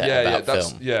upset about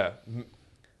film. Yeah.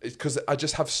 It's because I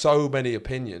just have so many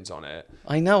opinions on it.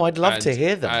 I know, I'd love to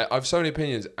hear them. I have so many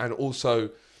opinions, and also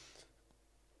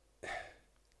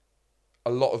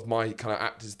a lot of my kind of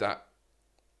act is that...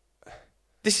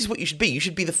 This is what you should be. You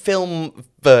should be the film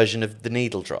version of The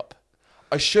Needle Drop.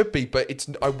 I should be, but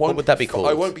I won't. What would that be called?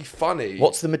 I won't be funny.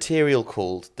 What's the material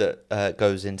called that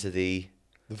goes into the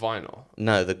vinyl?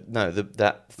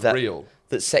 The reel.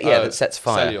 That sets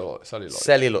fire.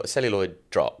 Celluloid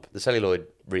drop. The celluloid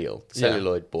reel. The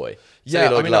celluloid boy. Yeah,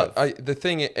 celluloid love. The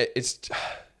thing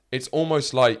it's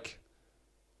almost like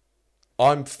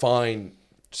I'm fine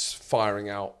just firing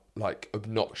out like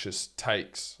obnoxious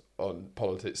takes on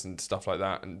politics and stuff like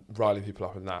that and riling people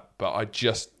up in that, but I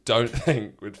just don't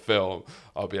think with film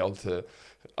I'll be able to.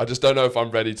 I just don't know if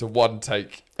I'm ready to one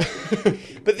take.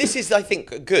 But this is, I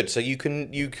think, good. So you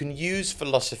can use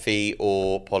philosophy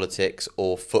or politics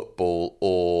or football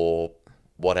or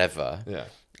whatever,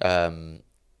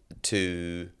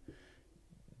 to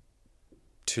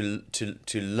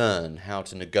learn how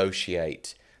to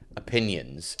negotiate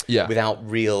opinions without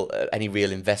any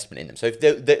real investment in them. So if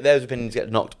those opinions get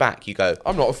knocked back, you go,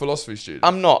 I'm not a philosophy student.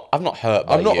 I'm not hurt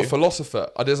by I'm not you. a philosopher.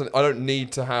 I don't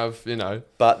need to have,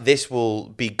 But this will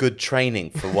be good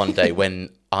training for one day when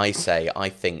I say I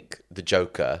think the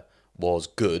Joker was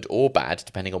good or bad,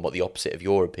 depending on what the opposite of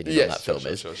your opinion on that film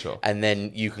is. Sure. And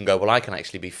then you can go, well, I can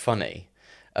actually be funny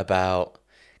about...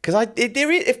 Because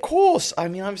there is, of course. I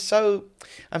mean, I'm so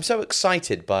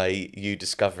excited by you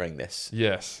discovering this.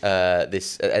 Yes. And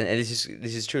this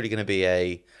is truly going to be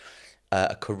a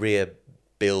career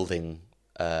building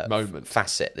moment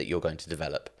facet that you're going to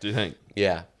develop. Do you think?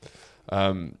 Yeah.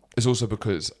 It's also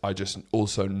because I just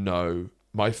also know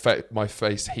my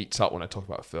face heats up when I talk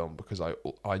about film because I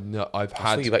know I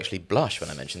saw you actually blush when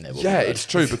I mentioned that. Yeah, it's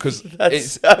true because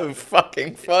it's so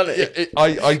fucking funny.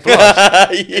 I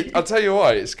blush. I'll tell you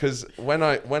why. It's because when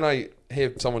I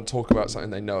hear someone talk about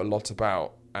something they know a lot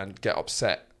about and get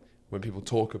upset when people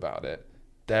talk about it,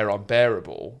 they're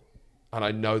unbearable, and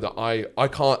I know that I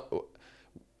can't.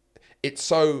 It's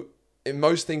so. In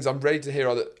most things, I'm ready to hear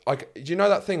other. Do you know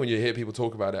that thing when you hear people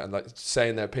talk about it and like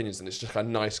saying their opinions, and it's just a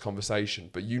nice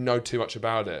conversation, but you know too much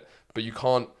about it, but you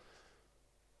can't.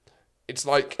 It's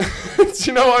like, do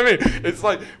you know what I mean? It's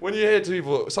like when you hear two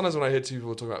people. Sometimes when I hear two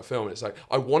people talk about film, it's like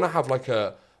I want to have like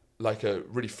a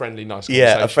really friendly, nice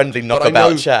conversation. Yeah, a friendly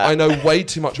knockabout chat. I know way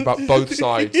too much about both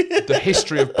sides, the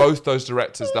history of both those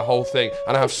directors, the whole thing,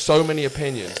 and I have so many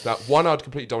opinions that one, I'd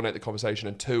completely dominate the conversation,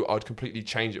 and two, I'd completely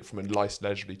change it from a nice,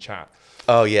 leisurely chat.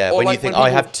 Oh yeah, when you think I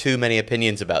have too many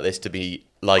opinions about this to be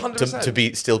like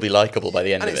still be likable by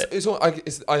the end of it.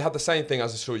 I have the same thing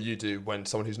as I'm sure you do when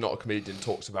someone who's not a comedian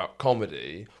talks about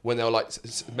comedy when they'll like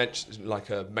mention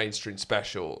like a mainstream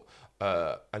special.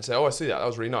 And say, I see that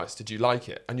was really nice. Did you like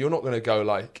it? And you're not going to go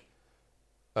like,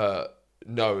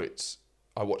 no, it's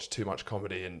I watch too much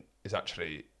comedy and is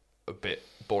actually a bit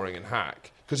boring and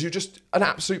hack because you're just an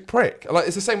absolute prick. Like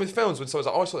it's the same with films. When someone's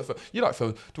like, "Oh, I saw that film. You like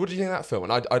film? What do you think of that film?"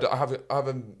 And I have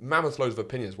a mammoth load of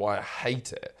opinions why I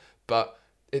hate it, but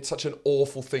it's such an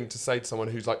awful thing to say to someone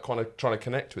who's like kind of trying to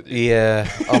connect with you. Yeah.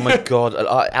 Oh my god.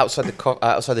 Outside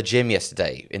the gym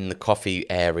yesterday, in the coffee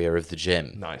area of the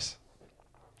gym. Nice.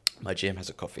 My gym has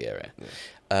a coffee area.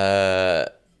 Yeah.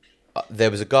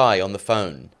 There was a guy on the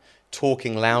phone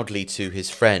talking loudly to his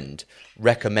friend,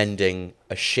 recommending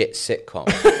a shit sitcom,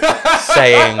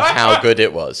 saying how good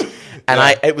it was.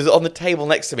 And it was on the table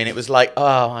next to me, and it was like,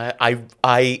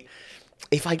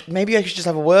 maybe I should just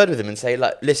have a word with him and say,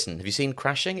 like, listen, have you seen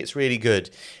Crashing? It's really good.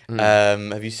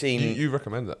 Have you seen... You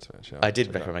recommended that to me, actually. I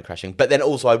did recommend Crashing. But then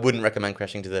also I wouldn't recommend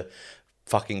Crashing to the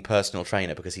fucking personal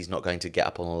trainer because he's not going to get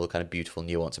up on all the kind of beautiful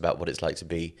nuance about what it's like to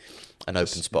be an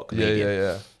open spot comedian.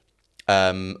 Yeah.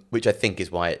 Which I think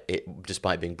is why it,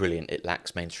 despite being brilliant, it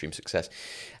lacks mainstream success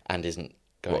and isn't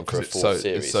going for a fourth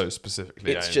series. It's so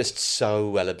specifically It's just so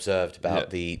well observed about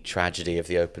the tragedy of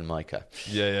the open micer.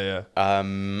 Yeah.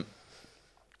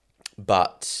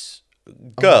 But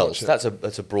Girls, that's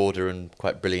a broader and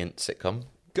quite brilliant sitcom.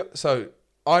 So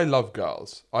I love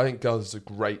Girls. I think Girls is a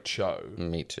great show.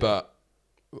 Me too. But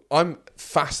I'm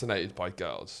fascinated by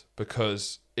Girls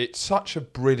because it's such a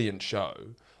brilliant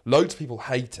show. Loads of people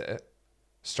hate it,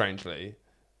 strangely.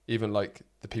 Even like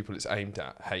the people it's aimed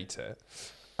at hate it.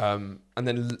 And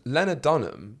then Lena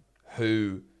Dunham,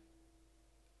 who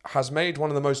has made one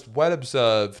of the most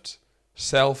well-observed,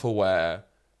 self-aware,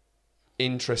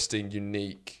 interesting,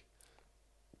 unique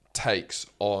takes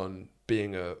on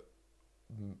being a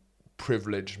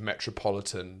privileged,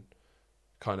 metropolitan,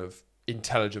 kind of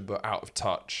intelligent but out of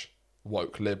touch,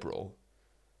 woke liberal.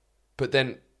 But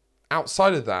then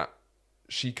outside of that,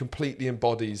 she completely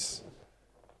embodies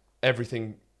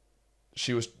everything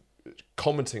she was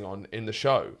commenting on in the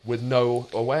show with no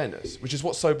awareness, which is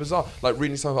what's so bizarre. Like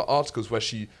reading some of her articles where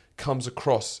she comes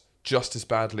across just as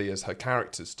badly as her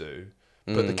characters do,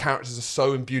 but the characters are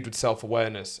so imbued with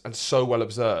self-awareness and so well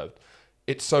observed.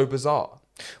 It's so bizarre.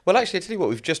 Well, actually, I tell you what,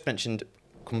 we've just mentioned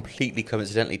completely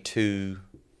coincidentally two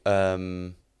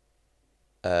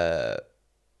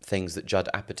things that Judd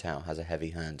Apatow has a heavy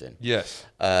hand in. Yes.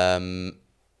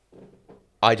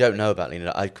 I don't know about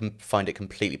Lena. I find it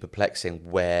completely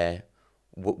perplexing. Where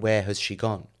has she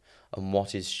gone, and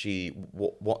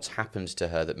what's happened to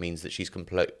her that means that she's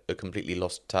completely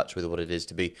lost touch with what it is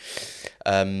to be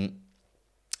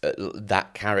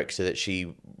that character that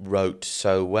she wrote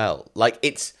so well. Like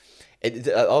I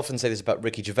often say this about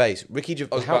Ricky Gervais.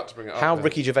 How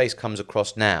Ricky Gervais comes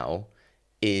across now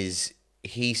is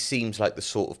he seems like the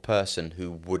sort of person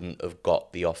who wouldn't have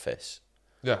got The Office.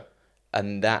 Yeah.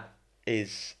 And that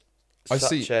is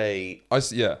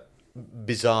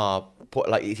bizarre.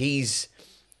 Like he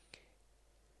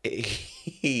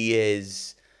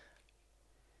is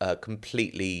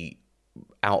completely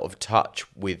out of touch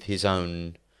with his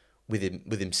own,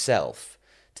 with himself,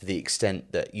 to the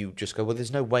extent that you just go, well,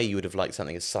 there's no way you would have liked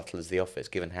something as subtle as The Office,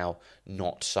 given how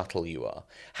not subtle you are.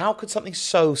 How could something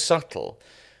so subtle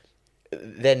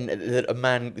that a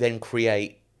man then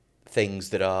create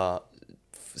things that are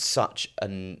such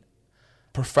an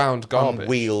profound garbage,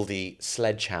 unwieldy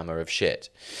sledgehammer of shit?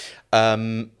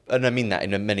 And I mean that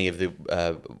in many of the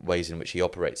ways in which he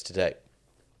operates today.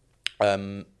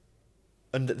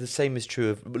 And the same is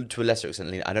true of, to a lesser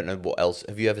extent, Lena. I don't know what else.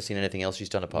 Have you ever seen anything else she's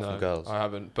done apart from Girls? I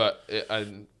haven't. But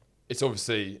it's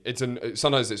obviously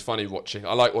sometimes it's funny watching.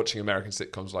 I like watching American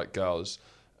sitcoms like Girls,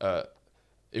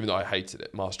 even though I hated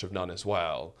it. Master of None as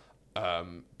well,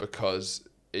 because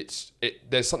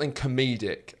there's something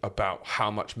comedic about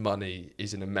how much money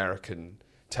is in American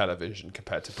television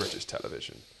compared to British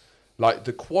television. Like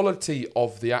the quality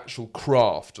of the actual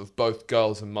craft of both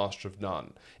Girls and Master of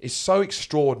None is so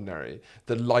extraordinary.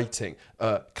 The lighting,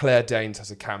 Claire Danes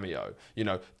has a cameo. You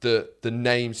know, the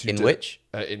names in which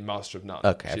in Master of None.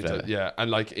 Okay, yeah, and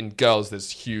like in Girls,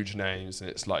 there's huge names, and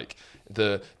it's like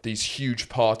these huge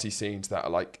party scenes that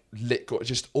are like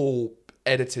just all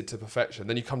edited to perfection.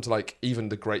 Then you come to like even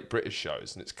the Great British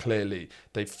shows, and it's clearly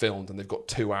they've filmed and they've got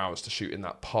 2 hours to shoot in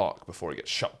that park before it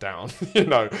gets shut down, you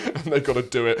know, and they've got to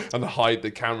do it and hide the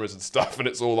cameras and stuff, and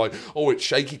it's all like, oh, it's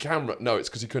shaky camera. No, it's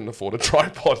because he couldn't afford a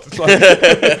tripod. It's like,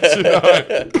 you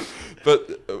know?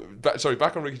 But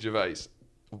back on Ricky Gervais.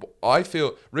 I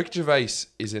feel Ricky Gervais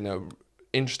is in a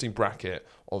interesting bracket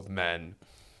of men.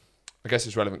 I guess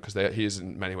it's relevant because he is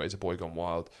in many ways a boy gone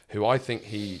wild, who I think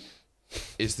he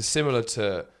is similar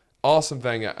to Arsene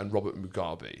Wenger and Robert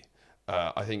Mugabe.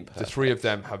 I think the three of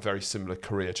them have very similar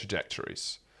career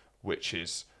trajectories, which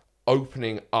is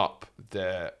opening up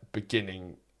their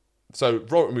beginning. So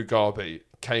Robert Mugabe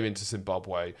came into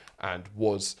Zimbabwe and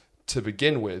was, to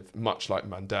begin with, much like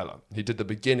Mandela. He did the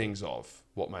beginnings of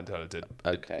what Mandela did.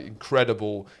 Okay.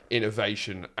 Incredible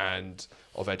innovation and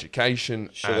of education.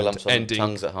 Sugar and lumps on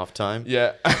tongues at half time.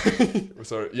 Yeah.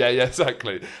 Sorry. Yeah,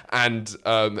 exactly. And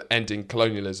ending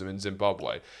colonialism in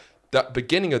Zimbabwe. That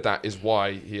beginning of that is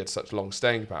why he had such long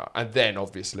staying power. And then,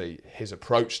 obviously, his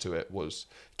approach to it was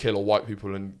kill all white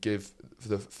people and give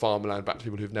the farmland back to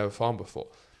people who've never farmed before.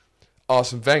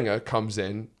 Arsene Wenger comes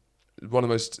in, one of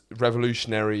the most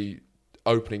revolutionary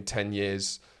opening 10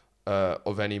 years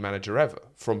of any manager ever.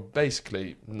 From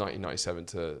basically 1997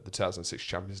 to the 2006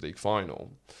 Champions League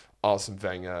final, Arsene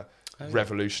Wenger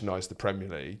revolutionised the Premier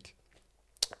League.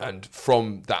 And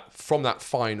from that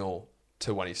final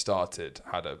to when he started,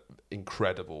 had an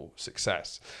incredible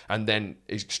success. And then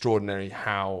it's extraordinary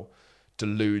how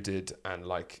deluded and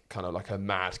kind of like a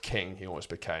mad king he almost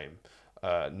became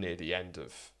near the end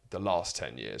of the last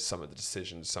 10 years. Some of the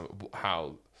decisions,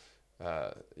 how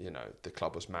the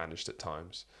club was managed at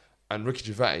times. And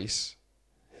Ricky Gervais,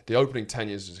 the opening 10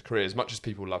 years of his career, as much as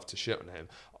people love to shit on him,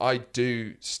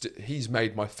 he's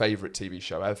made my favourite TV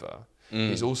show ever.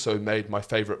 He's also made my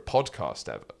favourite podcast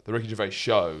ever. The Ricky Gervais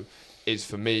Show is,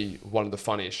 for me, one of the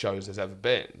funniest shows there's ever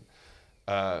been.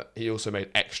 He also made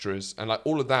Extras, and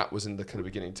all of that was in the kind of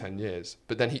beginning 10 years.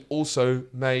 But then he also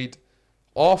made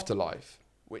Afterlife,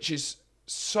 which is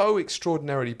so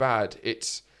extraordinarily bad.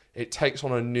 It takes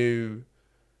on a new...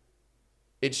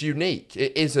 It's unique.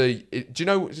 It is do you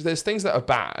know, there's things that are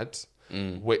bad,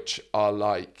 which are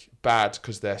bad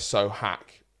because they're so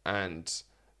hack and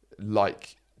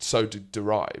so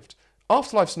derived.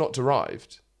 Afterlife's not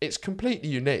derived. It's completely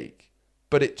unique,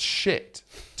 but it's shit.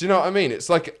 Do you know what I mean? It's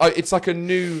like a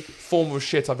new form of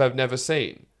shit I've never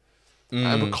seen.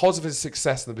 And because of his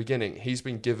success in the beginning, he's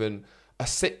been given a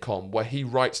sitcom where he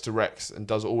writes, directs, and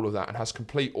does all of that and has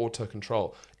complete auto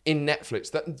control in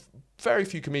Netflix that very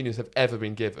few comedians have ever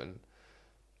been given.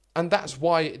 And that's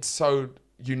why it's so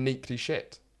uniquely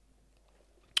shit.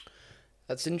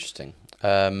 That's interesting.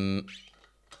 There's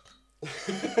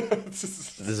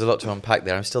a lot to unpack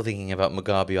there. I'm still thinking about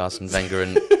Mugabe, Arsene Wenger,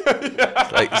 and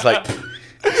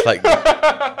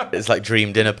it's like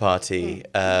dream dinner party.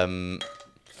 I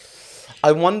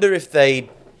wonder if they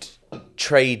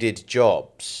traded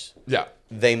jobs. Yeah,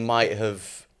 they might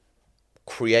have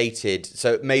created.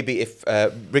 So maybe if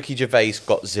Ricky Gervais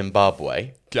got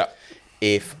Zimbabwe. Yeah.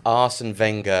 If Arsene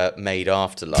Wenger made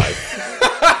Afterlife.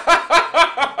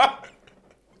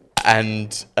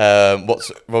 And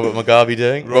what's Robert Mugabe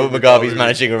doing? Robert Mugabe's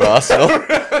manager of Arsenal.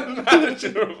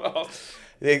 Manager of Arsenal.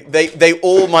 They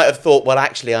all might have thought, well,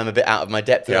 actually, I'm a bit out of my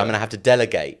depth here. I'm going to have to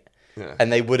delegate. Yeah.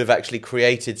 And they would have actually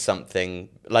created something.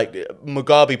 Like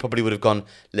Mugabe probably would have gone,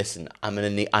 listen,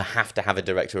 I have to have a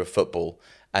director of football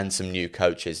and some new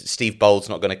coaches. Steve Bold's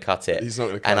not going to cut it. He's not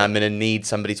going to cut it. And I'm going to need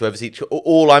somebody to oversee. I've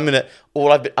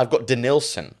got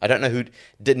Denilson. I don't know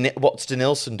what's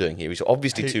Denilson doing here. He's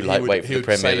obviously too lightweight for the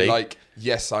Premier League.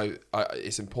 Yes,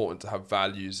 it's important to have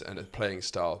values and a playing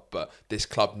style, but this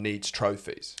club needs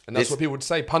trophies. And that's what people would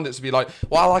say. Pundits would be like,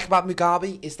 what I like about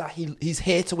Mugabe is that he's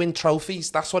here to win trophies.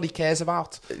 That's what he cares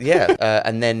about. Yeah.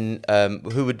 And then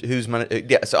who's managed?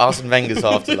 Yeah, so Arsene Wenger's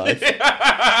Afterlife.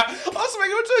 Arsene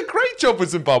Wenger would do a great job with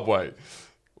Zimbabwe.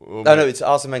 No, it's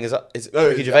Arsene Wenger's.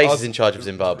 Ricky Gervais is in charge of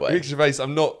Zimbabwe. Ricky Gervais,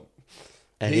 I'm not...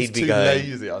 And he's too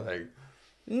lazy, I think.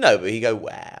 No, but he'd go,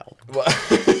 wow.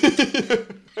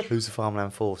 Who's the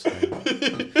Farmland Force?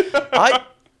 I'm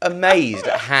amazed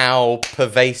at how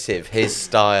pervasive his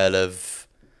style of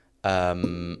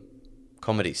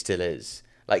comedy still is.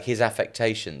 Like, his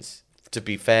affectations, to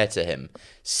be fair to him,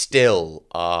 still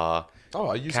are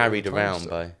carried around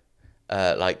by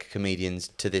comedians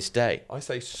to this day. I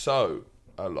say so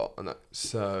a lot. And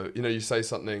so, you say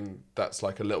something that's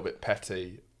like a little bit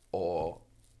petty or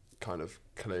kind of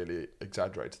clearly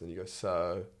exaggerated, then you go,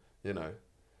 so,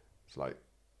 it's like,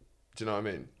 do you know what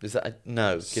I mean? Is that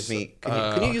no? Give me.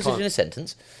 Can you use it in a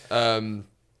sentence? Well,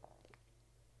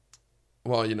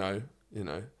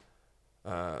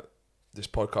 this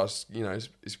podcast,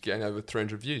 is getting over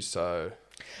 300 views, so.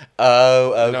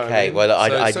 Oh, okay. I mean? Well,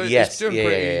 yes, it's doing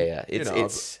yeah.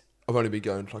 It's. I've only been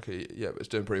going but it's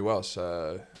doing pretty well.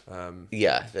 So.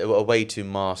 Yeah, a way to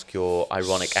mask your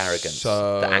ironic arrogance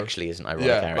that actually isn't ironic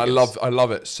arrogance. I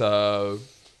love it. So.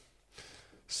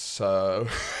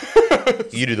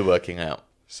 You do the working out.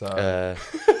 So.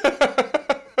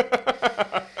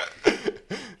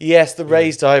 Yes, the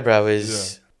raised eyebrow is.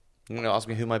 Yeah. You're going to ask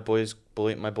me who my boy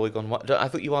Gone Wild. I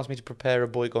thought you asked me to prepare a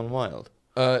Boy Gone Wild.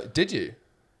 Did you?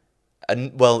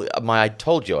 And well, I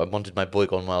told you I wanted my Boy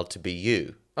Gone Wild to be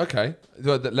you, Okay,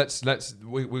 well,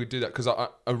 we do that because I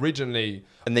originally,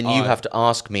 and then you have to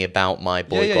ask me about my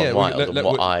Boy Gone Wild and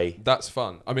what I. That's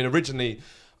fun. I mean, originally,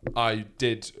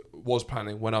 was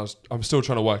planning when I'm still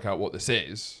trying to work out what this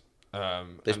is.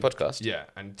 This podcast. Yeah,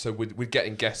 and so we're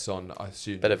getting guests on. I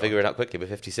assume Better figure it out quickly. We're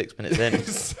 56 minutes in.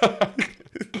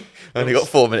 Only got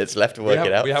 4 minutes left to work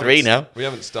it out. 3 now. We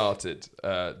haven't started.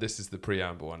 This is the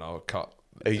preamble, and I'll cut.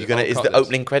 Are you gonna? Is the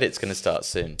opening credits gonna start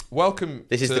soon? Welcome.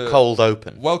 This is the cold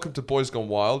open. Welcome to Boys Gone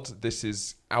Wild. This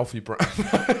is Alfie Brown.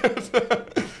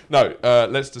 No,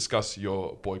 let's discuss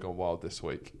your Boy Gone Wild this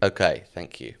week. Okay,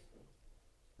 thank you.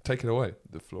 Take it away.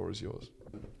 The floor is yours.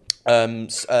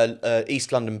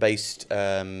 East London-based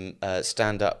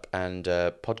stand-up and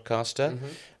podcaster,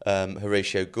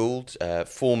 Horatio Gould,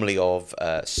 formerly of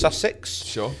Sussex.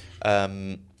 Sure.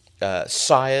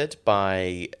 Sired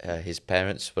by his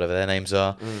parents, whatever their names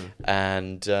are,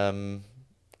 and a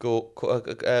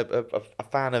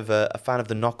fan of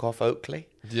the knockoff Oakley.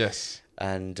 Yes.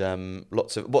 And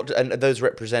lots of and those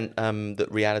represent that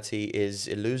reality is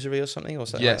illusory or something like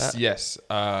that. Yes.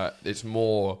 It's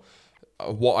more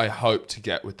what I hope to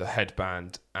get with the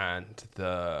headband and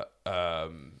the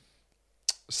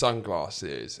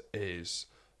sunglasses is.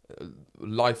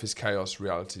 Life is chaos,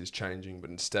 reality is changing, but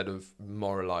instead of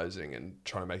moralizing and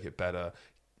trying to make it better,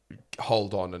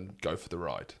 hold on and go for the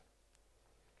ride.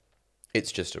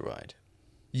 It's just a ride.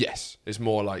 Yes, it's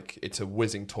more like it's a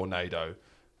whizzing tornado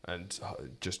and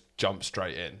just jump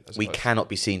straight in. We cannot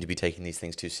be seen to be taking these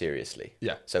things too seriously.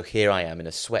 Yeah. So here I am in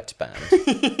a sweatband.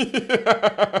 Okay.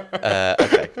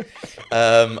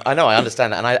 I know, I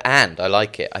understand that, and I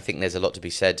like it. I think there's a lot to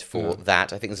be said for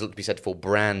that. I think there's a lot to be said for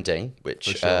branding, which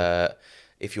sure.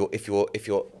 If your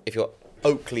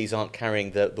Oakleys aren't carrying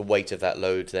the weight of that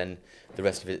load, then the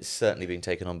rest of it is certainly being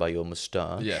taken on by your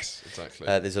moustache. Yes, exactly.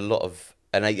 There's a lot of.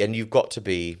 And you've got to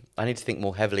be. I need to think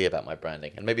more heavily about my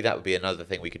branding, and maybe that would be another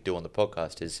thing we could do on the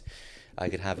podcast. Is I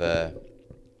could have a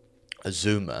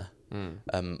Zoomer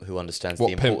who understands the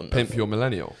importance. Pimp your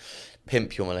millennial.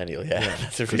 Pimp your millennial. Yeah.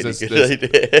 That's a really good idea.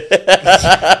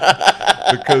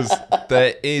 Because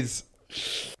there is.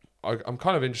 I'm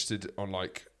kind of interested on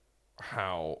like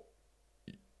how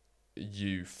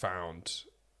you found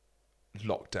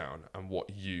lockdown and what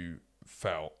you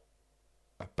felt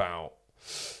about.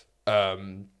 Have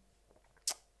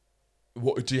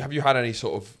you had any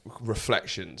sort of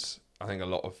reflections? I think a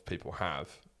lot of people have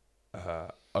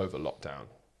over lockdown.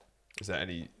 Is there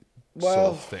any sort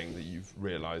of thing that you've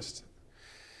realised?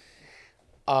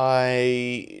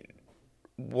 I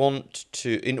want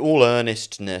to, in all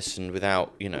earnestness and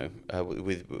without,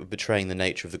 with betraying the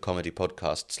nature of the comedy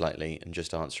podcast slightly and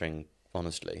just answering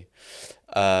honestly.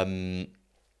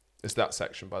 It's that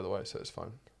section, by the way, so it's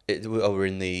fine. We're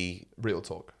in the real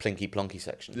talk, plinky plonky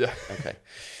section. Yeah. Okay.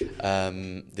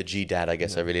 The G Dad, I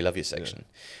guess. Yeah. I really love your section.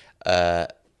 Yeah.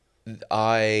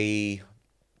 I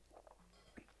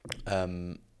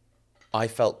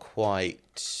felt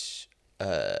quite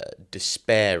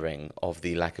despairing of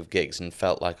the lack of gigs and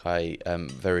felt like I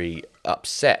very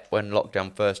upset when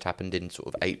lockdown first happened in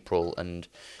sort of April and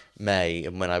May,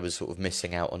 and when I was sort of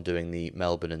missing out on doing the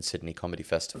Melbourne and Sydney comedy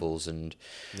festivals and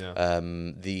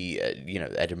the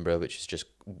Edinburgh, which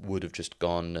would have just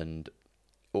gone, and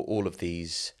all of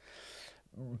these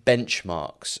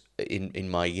benchmarks in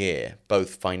my year,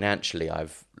 both financially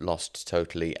I've lost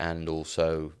totally, and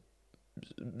also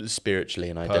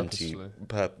spiritually and identity. My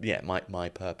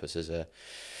purpose as a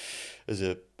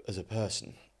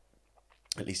person,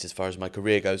 at least as far as my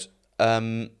career goes.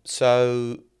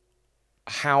 So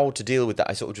how to deal with that,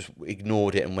 I sort of just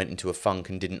ignored it and went into a funk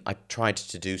and didn't. I tried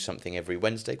to do something every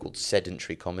Wednesday called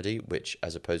sedentary comedy, which,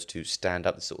 as opposed to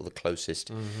stand-up, is sort of the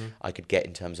closest I could get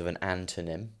in terms of an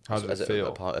antonym. How does it feel?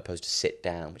 Opposed to sit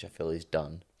down, which I feel is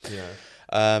done. Yeah.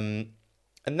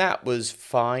 And that was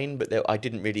fine, but I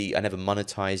never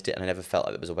monetized it, and I never felt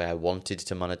like there was a way I wanted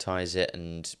to monetize it,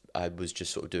 and I was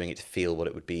just sort of doing it to feel what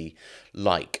it would be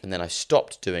like. And then I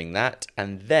stopped doing that,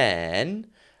 and then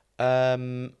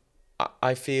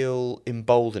I feel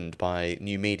emboldened by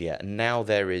new media, and now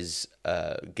there is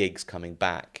gigs coming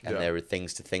back, and there are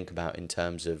things to think about in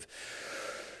terms of,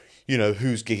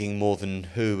 who's gigging more than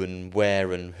who and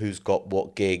where, and who's got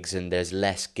what gigs, and there's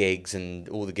less gigs, and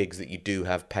all the gigs that you do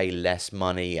have pay less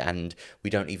money, and we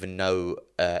don't even know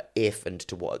if and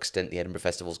to what extent the Edinburgh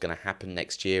Festival is going to happen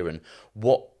next year, and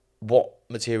what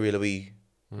material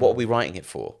what are we writing it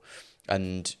for,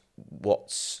 and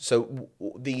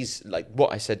these, like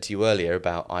what I said to you earlier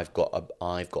about I've got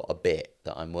a bit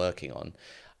that I'm working on.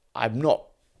 I'm not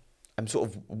I'm sort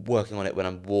of working on it when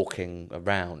I'm walking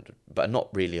around, but not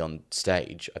really on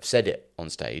stage. I've said it on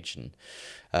stage and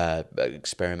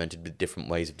experimented with different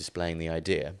ways of displaying the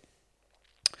idea.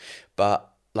 But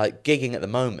like gigging at the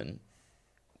moment,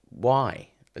 why?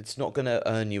 It's not going to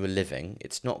earn you a living.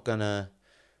 You're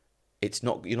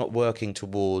not working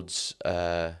towards,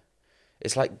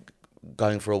 it's like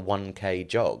going for a 1K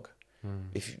jog.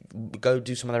 If you go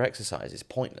do some other exercise, it's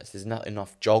pointless. There's not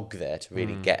enough jog there to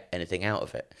really get anything out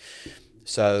of it.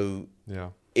 So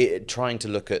trying to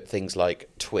look at things like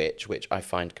Twitch, which I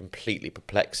find completely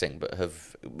perplexing, but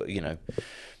have,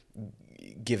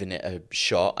 given it a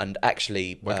shot. And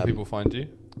actually... Where can people find you?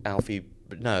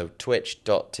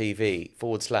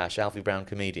 twitch.tv/Alfie Brown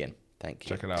Comedian. Thank you.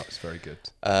 Check it out. It's very good.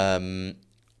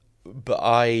 But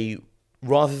I,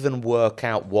 rather than work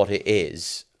out what it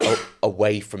is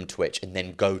away from Twitch and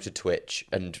then go to Twitch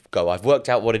and go, I've worked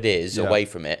out what it is away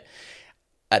from it,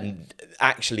 and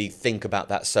actually think about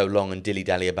that so long and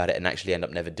dilly-dally about it and actually end up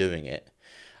never doing it,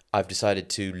 I've decided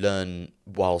to learn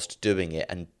whilst doing it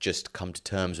and just come to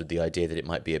terms with the idea that it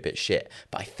might be a bit shit.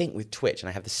 But I think with Twitch, and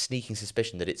I have the sneaking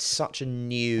suspicion that it's such a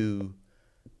new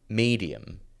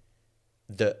medium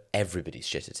that everybody's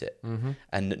shit at it.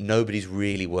 And nobody's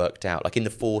really worked out. Like in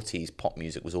the 40s, pop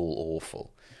music was all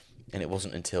awful. And it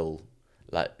wasn't until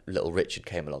like Little Richard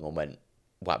came along and went,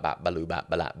 whap bap baloo bap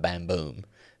balap bam boom.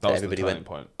 That was everybody the turning went,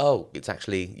 point. oh, it's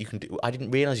actually, you can do, I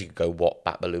didn't realise you could go what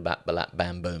bap baloo bap balap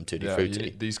bam boom tutti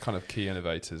frutti. These kind of key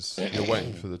innovators, you're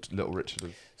waiting for the Little Richard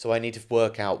of... So I need to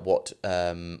work out what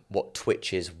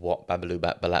Twitch's what babaloo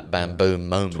bap balap bam boom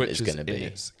moment Twitch is going to be. In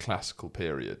its classical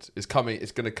period. It's going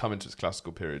to come into its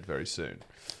classical period very soon.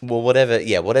 Well, whatever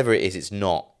it is, it's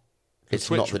not. It's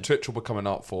Twitch, not the... Twitch will become an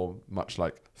art form, much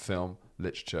like film,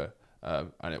 literature,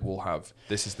 and it will have...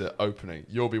 This is the opening.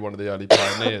 You'll be one of the early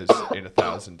pioneers in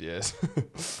 1,000 years.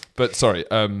 But sorry,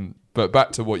 but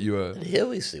back to what you were... And here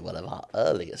we see one of our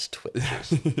earliest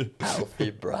Twitches, Alfie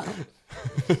Brown.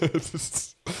 Who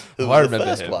was the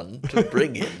first one to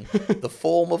bring in the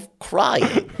form of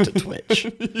crying to Twitch.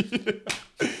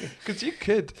 Because you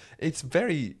could... It's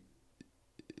very...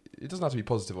 It doesn't have to be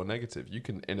positive or negative. You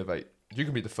can innovate. You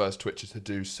can be the first Twitcher to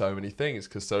do so many things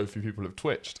because so few people have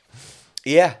Twitched.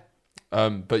 Yeah.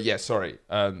 But yeah, sorry.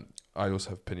 I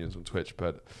also have opinions on Twitch,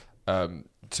 but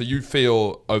so you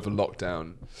feel over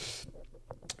lockdown,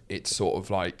 it's sort of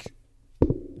like,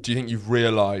 do you think you've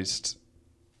realised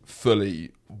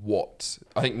fully what,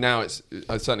 I think now it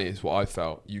certainly is what I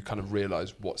felt, you kind of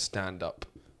realise what stand-up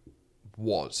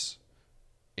was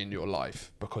in your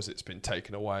life because it's been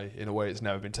taken away in a way it's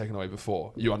never been taken away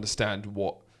before. You understand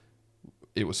what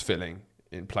it was filling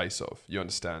in place of. You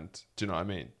understand, do you know what I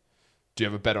mean? Do you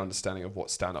have a better understanding of what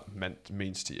stand-up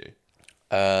means to you?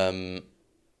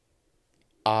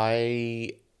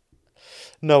 I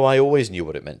always knew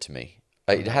what it meant to me.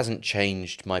 It hasn't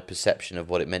changed my perception of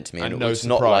what it meant to me. And it's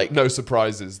not like no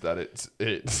surprises that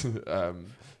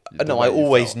no, I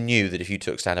always knew that if you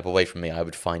took stand-up away from me, I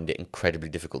would find it incredibly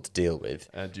difficult to deal with.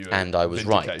 And I was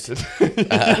vindicated.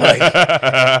 right.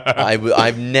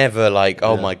 I've never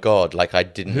my God, I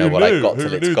didn't know what I got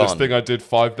till it's gone. This thing I did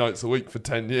 5 nights a week for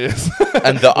 10 years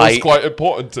and that was quite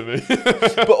important to me.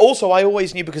 But also I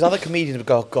always knew because other comedians would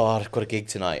go, oh God, I've got a gig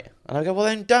tonight. And I go, well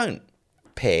then don't,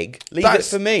 pig. Leave it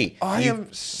for me. I'm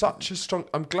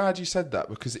glad you said that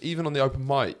because even on the open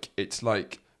mic, it's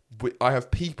like, I have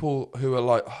people who are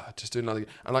like, oh, just doing nothing,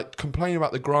 and like complaining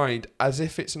about the grind as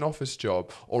if it's an office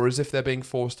job or as if they're being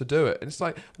forced to do it. And it's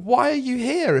like, why are you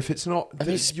here if it's not? I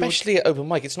mean, especially at open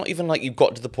mic, it's not even like you've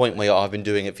got to the point where I've been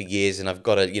doing it for years and I've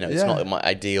got to, it's not my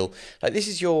ideal. Like this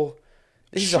is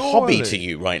a hobby to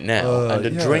you right now and a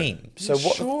dream. So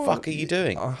what the fuck are you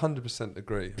doing? I 100%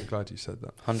 agree. I'm glad you said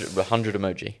that. 100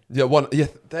 emoji. Yeah,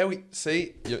 there we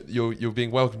see. You're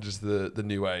being welcomed as the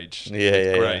new age.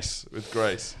 With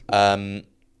grace.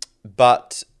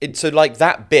 But so like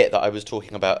that bit that I was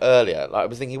talking about earlier, I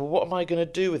was thinking, well, what am I going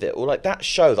to do with it? Or like that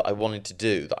show that I wanted to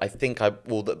do, that I think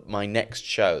that my next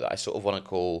show that I sort of want to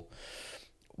call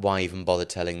 "Why Even Bother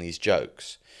Telling These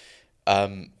Jokes."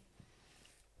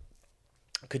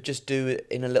 Could just do it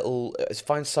in a little,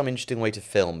 find some interesting way to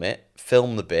film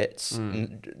the bits,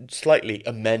 and slightly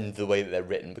amend the way that they're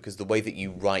written, because the way that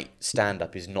you write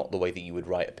stand-up is not the way that you would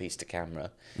write a piece to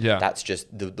camera. Yeah. That's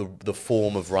just, the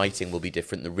form of writing will be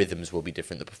different, the rhythms will be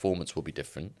different, the performance will be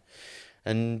different.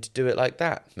 And do it like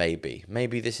that, maybe.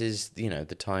 Maybe this is,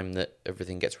 the time that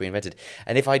everything gets reinvented.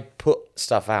 And if I put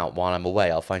stuff out while I'm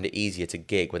away, I'll find it easier to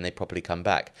gig when they properly come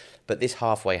back. But this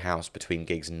halfway house between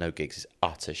gigs and no gigs is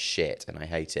utter shit, and I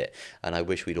hate it. And I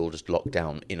wish we'd all just lock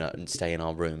down, and stay in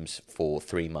our rooms for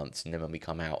 3 months, and then when we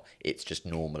come out, it's just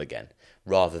normal again,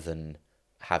 rather than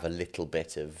have a little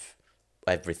bit of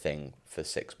everything for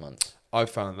 6 months. I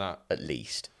found that at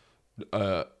least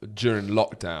during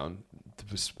lockdown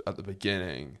at the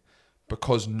beginning,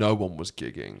 because no one was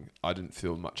gigging, I didn't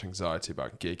feel much anxiety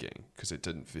about gigging, because it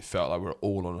felt like we were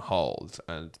all on hold,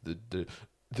 and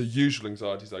the usual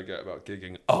anxieties I get about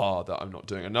gigging are that I'm not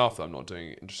doing enough, that I'm not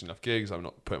doing interesting enough gigs, I'm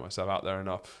not putting myself out there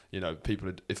enough. You know,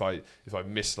 people, if I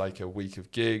miss like a week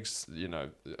of gigs, you know,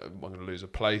 I'm going to lose a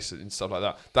place and stuff like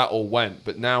that. That all went.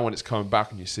 But now when it's coming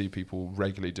back and you see people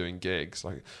regularly doing gigs,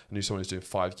 like I knew someone who's doing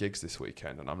 5 gigs this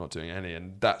weekend and I'm not doing any.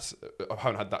 And I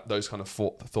haven't had those kind of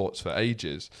thoughts for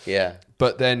ages. Yeah.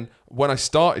 But then when I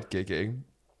started gigging,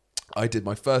 I did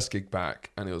my first gig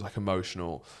back and it was like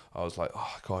emotional. I was like,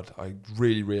 oh God, I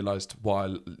really realised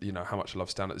why, you know, how much I love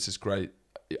stand-up. This is great.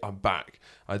 I'm back.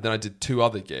 Then I did 2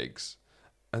 other gigs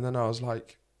and then I was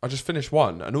like, I just finished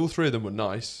one and all 3 of them were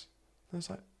nice. And I was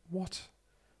like, what's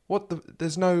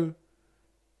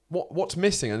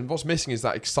missing? And what's missing is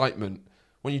that excitement.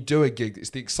 When you do a gig,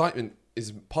 it's the excitement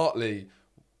is partly,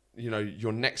 you know,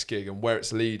 your next gig and where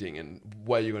it's leading and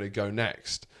where you're going to go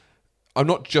next. I'm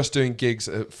not just doing gigs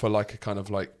for like a kind of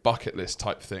like bucket list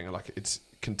type thing. Like it's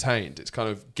contained. It's kind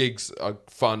of gigs are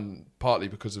fun partly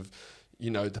because of, you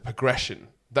know, the progression.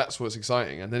 That's what's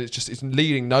exciting. And then it's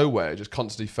leading nowhere. It just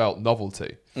constantly felt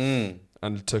novelty and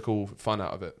took all fun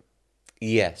out of it.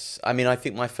 Yes. I mean, I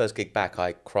think my first gig back,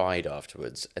 I cried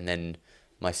afterwards. And then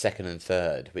my second and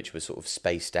third, which was sort of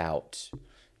spaced out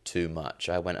too much,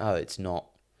 I went, oh, it's not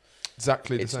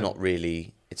exactly the same.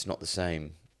 It's not the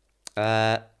same.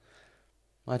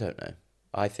 I don't know.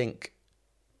 I think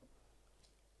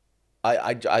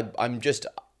I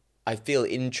feel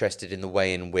interested in the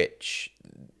way in which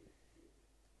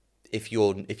if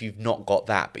you've not got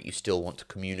that but you still want to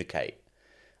communicate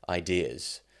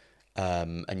ideas,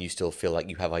 and you still feel like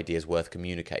you have ideas worth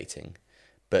communicating,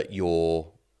 but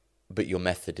your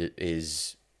method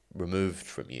is removed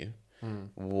from you,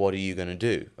 what are you going to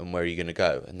do and where are you going to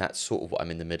go? And that's sort of what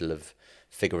I'm in the middle of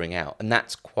figuring out, and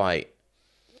that's quite.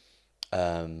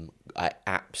 I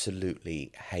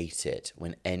absolutely hate it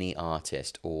when any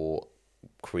artist or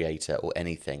creator or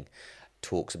anything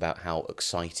talks about how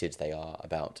excited they are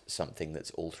about something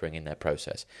that's altering in their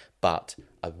process. But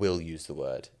I will use the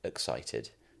word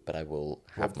excited, but I will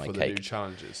have my for cake. The new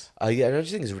challenges. Yeah, I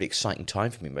just think it's a really exciting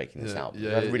time for me making this album.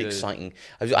 I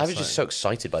was just so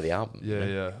excited by the album.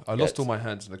 Yeah. I lost all my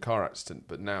hands in a car accident,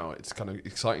 but now it's kind of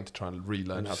exciting to try and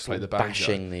relearn how to play the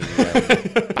banjo.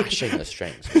 Bashing the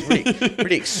strings. It's really,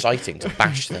 really exciting to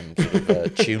bash them sort of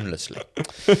tunelessly.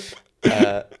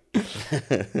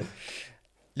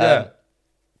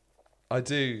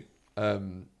 I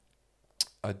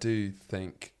do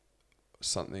think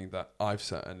something that I've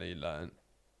certainly learned.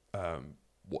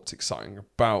 What's exciting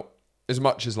about, as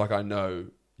much as like I know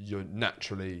you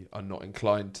naturally are not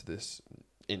inclined to this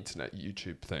internet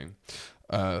YouTube thing,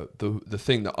 the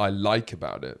thing that I like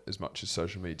about it, as much as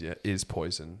social media is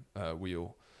poison, we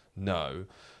all know,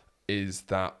 is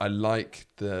that I like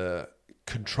the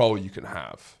control you can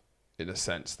have, in a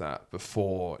sense that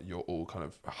before you're all kind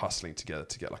of hustling together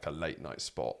to get like a late night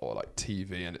spot or like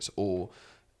TV, and it's all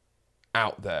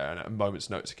out there and at a moment's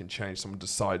notice it can change. Someone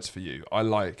decides for you. I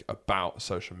like about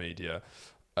social media,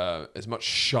 as much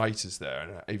shite as there,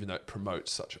 and even though it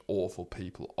promotes such awful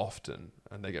people often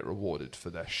and they get rewarded for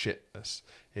their shitness,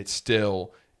 it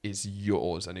still is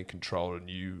yours and in control, and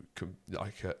you can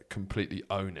completely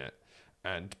own it,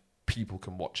 and people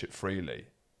can watch it freely,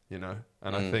 you know.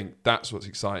 And I think that's what's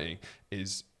exciting,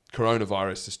 is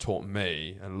coronavirus has taught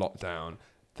me, and lockdown,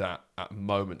 that at a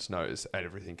moment's notice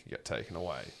everything can get taken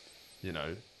away. You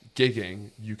know, gigging,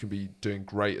 you can be doing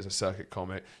great as a circuit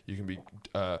comic. You can be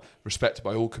respected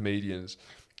by all comedians.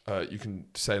 You can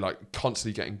say like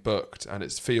constantly getting booked, and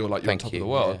it's feel like you're on top of the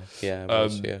world. Yeah.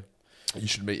 You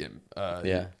should meet him.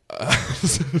 Yeah.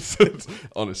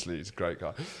 Honestly, he's a great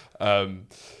guy.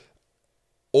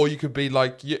 Or you could be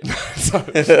like,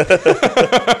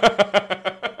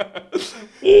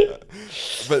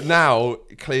 but now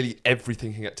clearly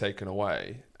everything can get taken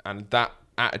away, and that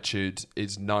attitude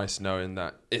is nice, knowing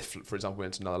that if, for example, we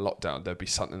went to another lockdown, there'd be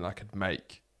something I could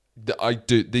make. That I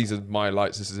do. These are my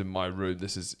lights. This is in my room.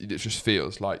 It just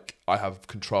feels like I have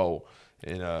control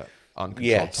in a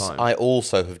uncontrolled time. I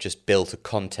also have just built a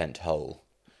content hole.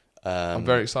 I'm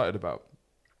very excited about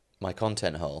my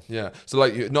content hole. Yeah. So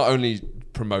like, you're not only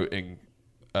promoting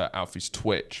Alfie's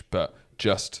Twitch, but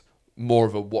just more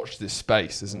of a watch this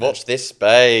space, isn't it? Watch this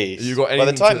space. You got anything?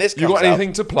 By the time this comes you got anything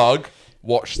out, to plug?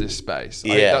 Watch this space. I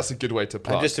think that's a good way to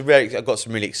plug. I've got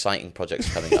some really exciting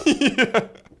projects coming up.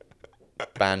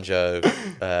 banjo,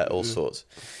 all sorts.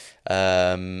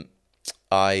 I mean,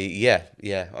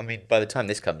 by the time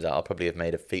this comes out, I'll probably have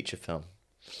made a feature film.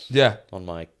 Yeah, on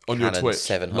my on Canon your Twitch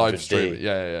 700D. live stream.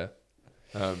 Yeah.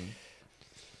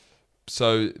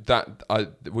 So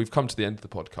we've come to the end of the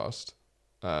podcast.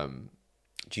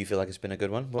 Do you feel like it's been a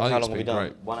good one? I think How it's long have we been done?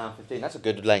 great. 1 hour 15. That's a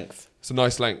good length. It's a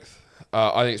nice length.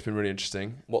 I think it's been really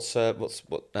interesting. What?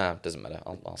 Doesn't matter.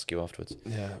 I'll ask you afterwards.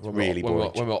 Yeah, when we're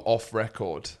off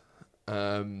record.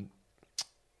 I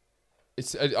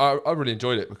really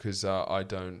enjoyed it because I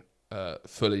don't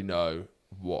fully know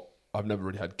what. I've never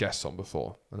really had guests on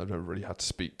before, and I've never really had to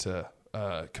speak to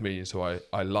comedians who I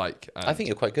like. And I think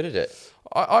you're quite good at it.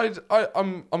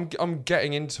 I'm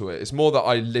getting into it. It's more that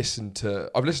I've listened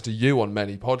to you on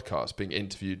many podcasts, being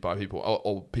interviewed by people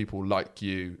or people like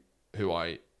you who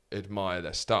I admire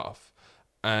their stuff,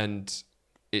 and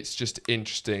it's just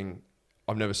interesting.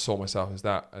 I've never saw myself as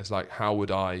that. As like, how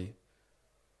would I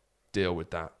deal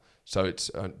with that? So it's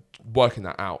working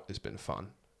that out has been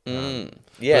fun.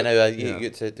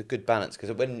 It's a good balance,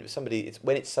 because when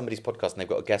it's somebody's podcast and they've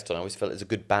got a guest on, I always felt there's a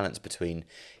good balance between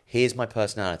here's my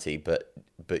personality, but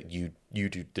you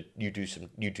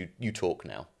talk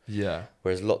now. Yeah.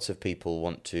 Whereas lots of people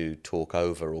want to talk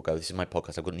over or go, this is my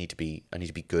podcast, I need to be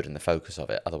good in the focus of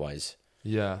it, otherwise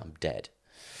I'm dead.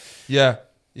 Yeah.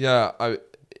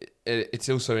 It's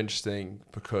also interesting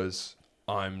because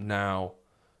I'm now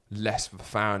less of a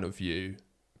fan of you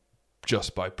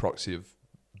just by proxy of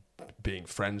being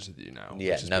friends with you now. Good.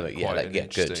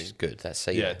 That's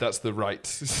that's the right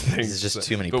thing. There's just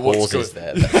too many pauses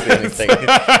there. That's the only thing.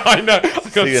 I know.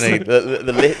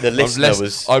 The listener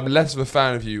was. I'm less of a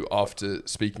fan of you after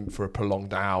speaking for a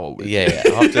prolonged hour. With you.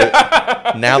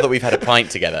 Now that we've had a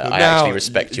pint together, I actually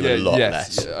respect you a lot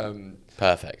less.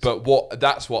 Perfect. But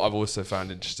that's what I've also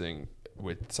found interesting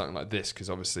with something like this, because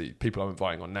obviously people I'm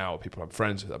inviting on now are people I'm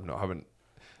friends with.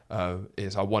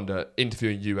 Is I wonder,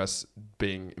 interviewing you as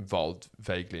being involved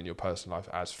vaguely in your personal life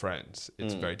as friends,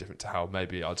 it's very different to how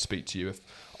maybe I'd speak to you if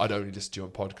I'd only listen to you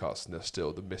on podcasts and there's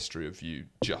still the mystery of you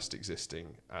just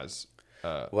existing as...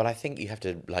 Well, I think you have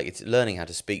to, it's learning how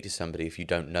to speak to somebody if you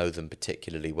don't know them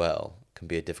particularly well can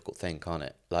be a difficult thing, can't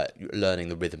it? Like learning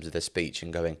the rhythms of their speech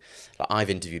and going... I've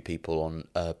interviewed people on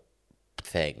a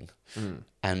thing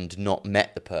and not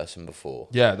met the person before.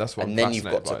 Yeah, that's what. And then you've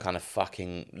got to kind of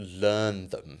fucking learn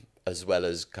them as well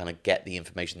as kind of get the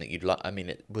information that you'd like. I mean,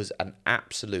 it was an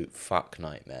absolute fuck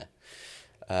nightmare.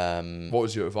 What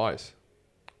was your advice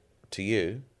to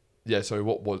you? Yeah, sorry.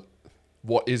 What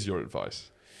is your advice?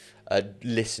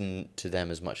 Listen to them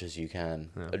as much as you can,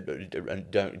 and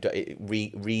don't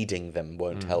reading them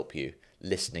won't help you.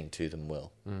 Listening to them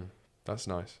will. That's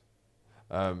nice.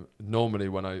 Normally,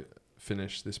 when I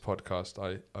finish this podcast,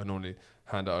 I normally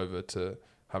hand it over to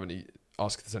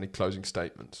ask if there's any closing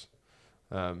statements.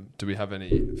 Do we have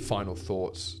any final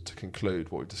thoughts to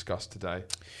conclude what we've discussed today?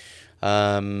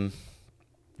 You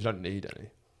don't need any,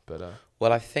 but...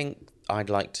 Well, I think I'd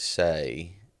like to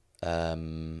say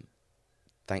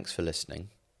thanks for listening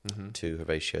to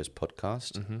Horatio's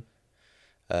podcast.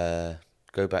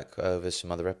 Go back over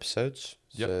some other episodes.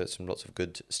 So some lots of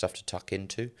good stuff to tuck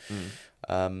into.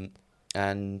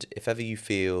 And if ever you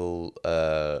feel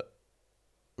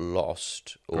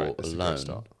lost or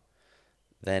alone,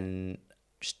 then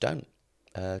just don't.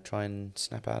 Try and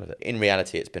snap out of it. In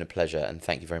reality, it's been a pleasure, and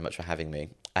thank you very much for having me.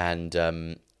 And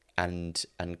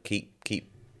keep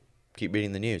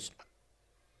reading the news.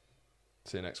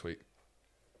 See you next week.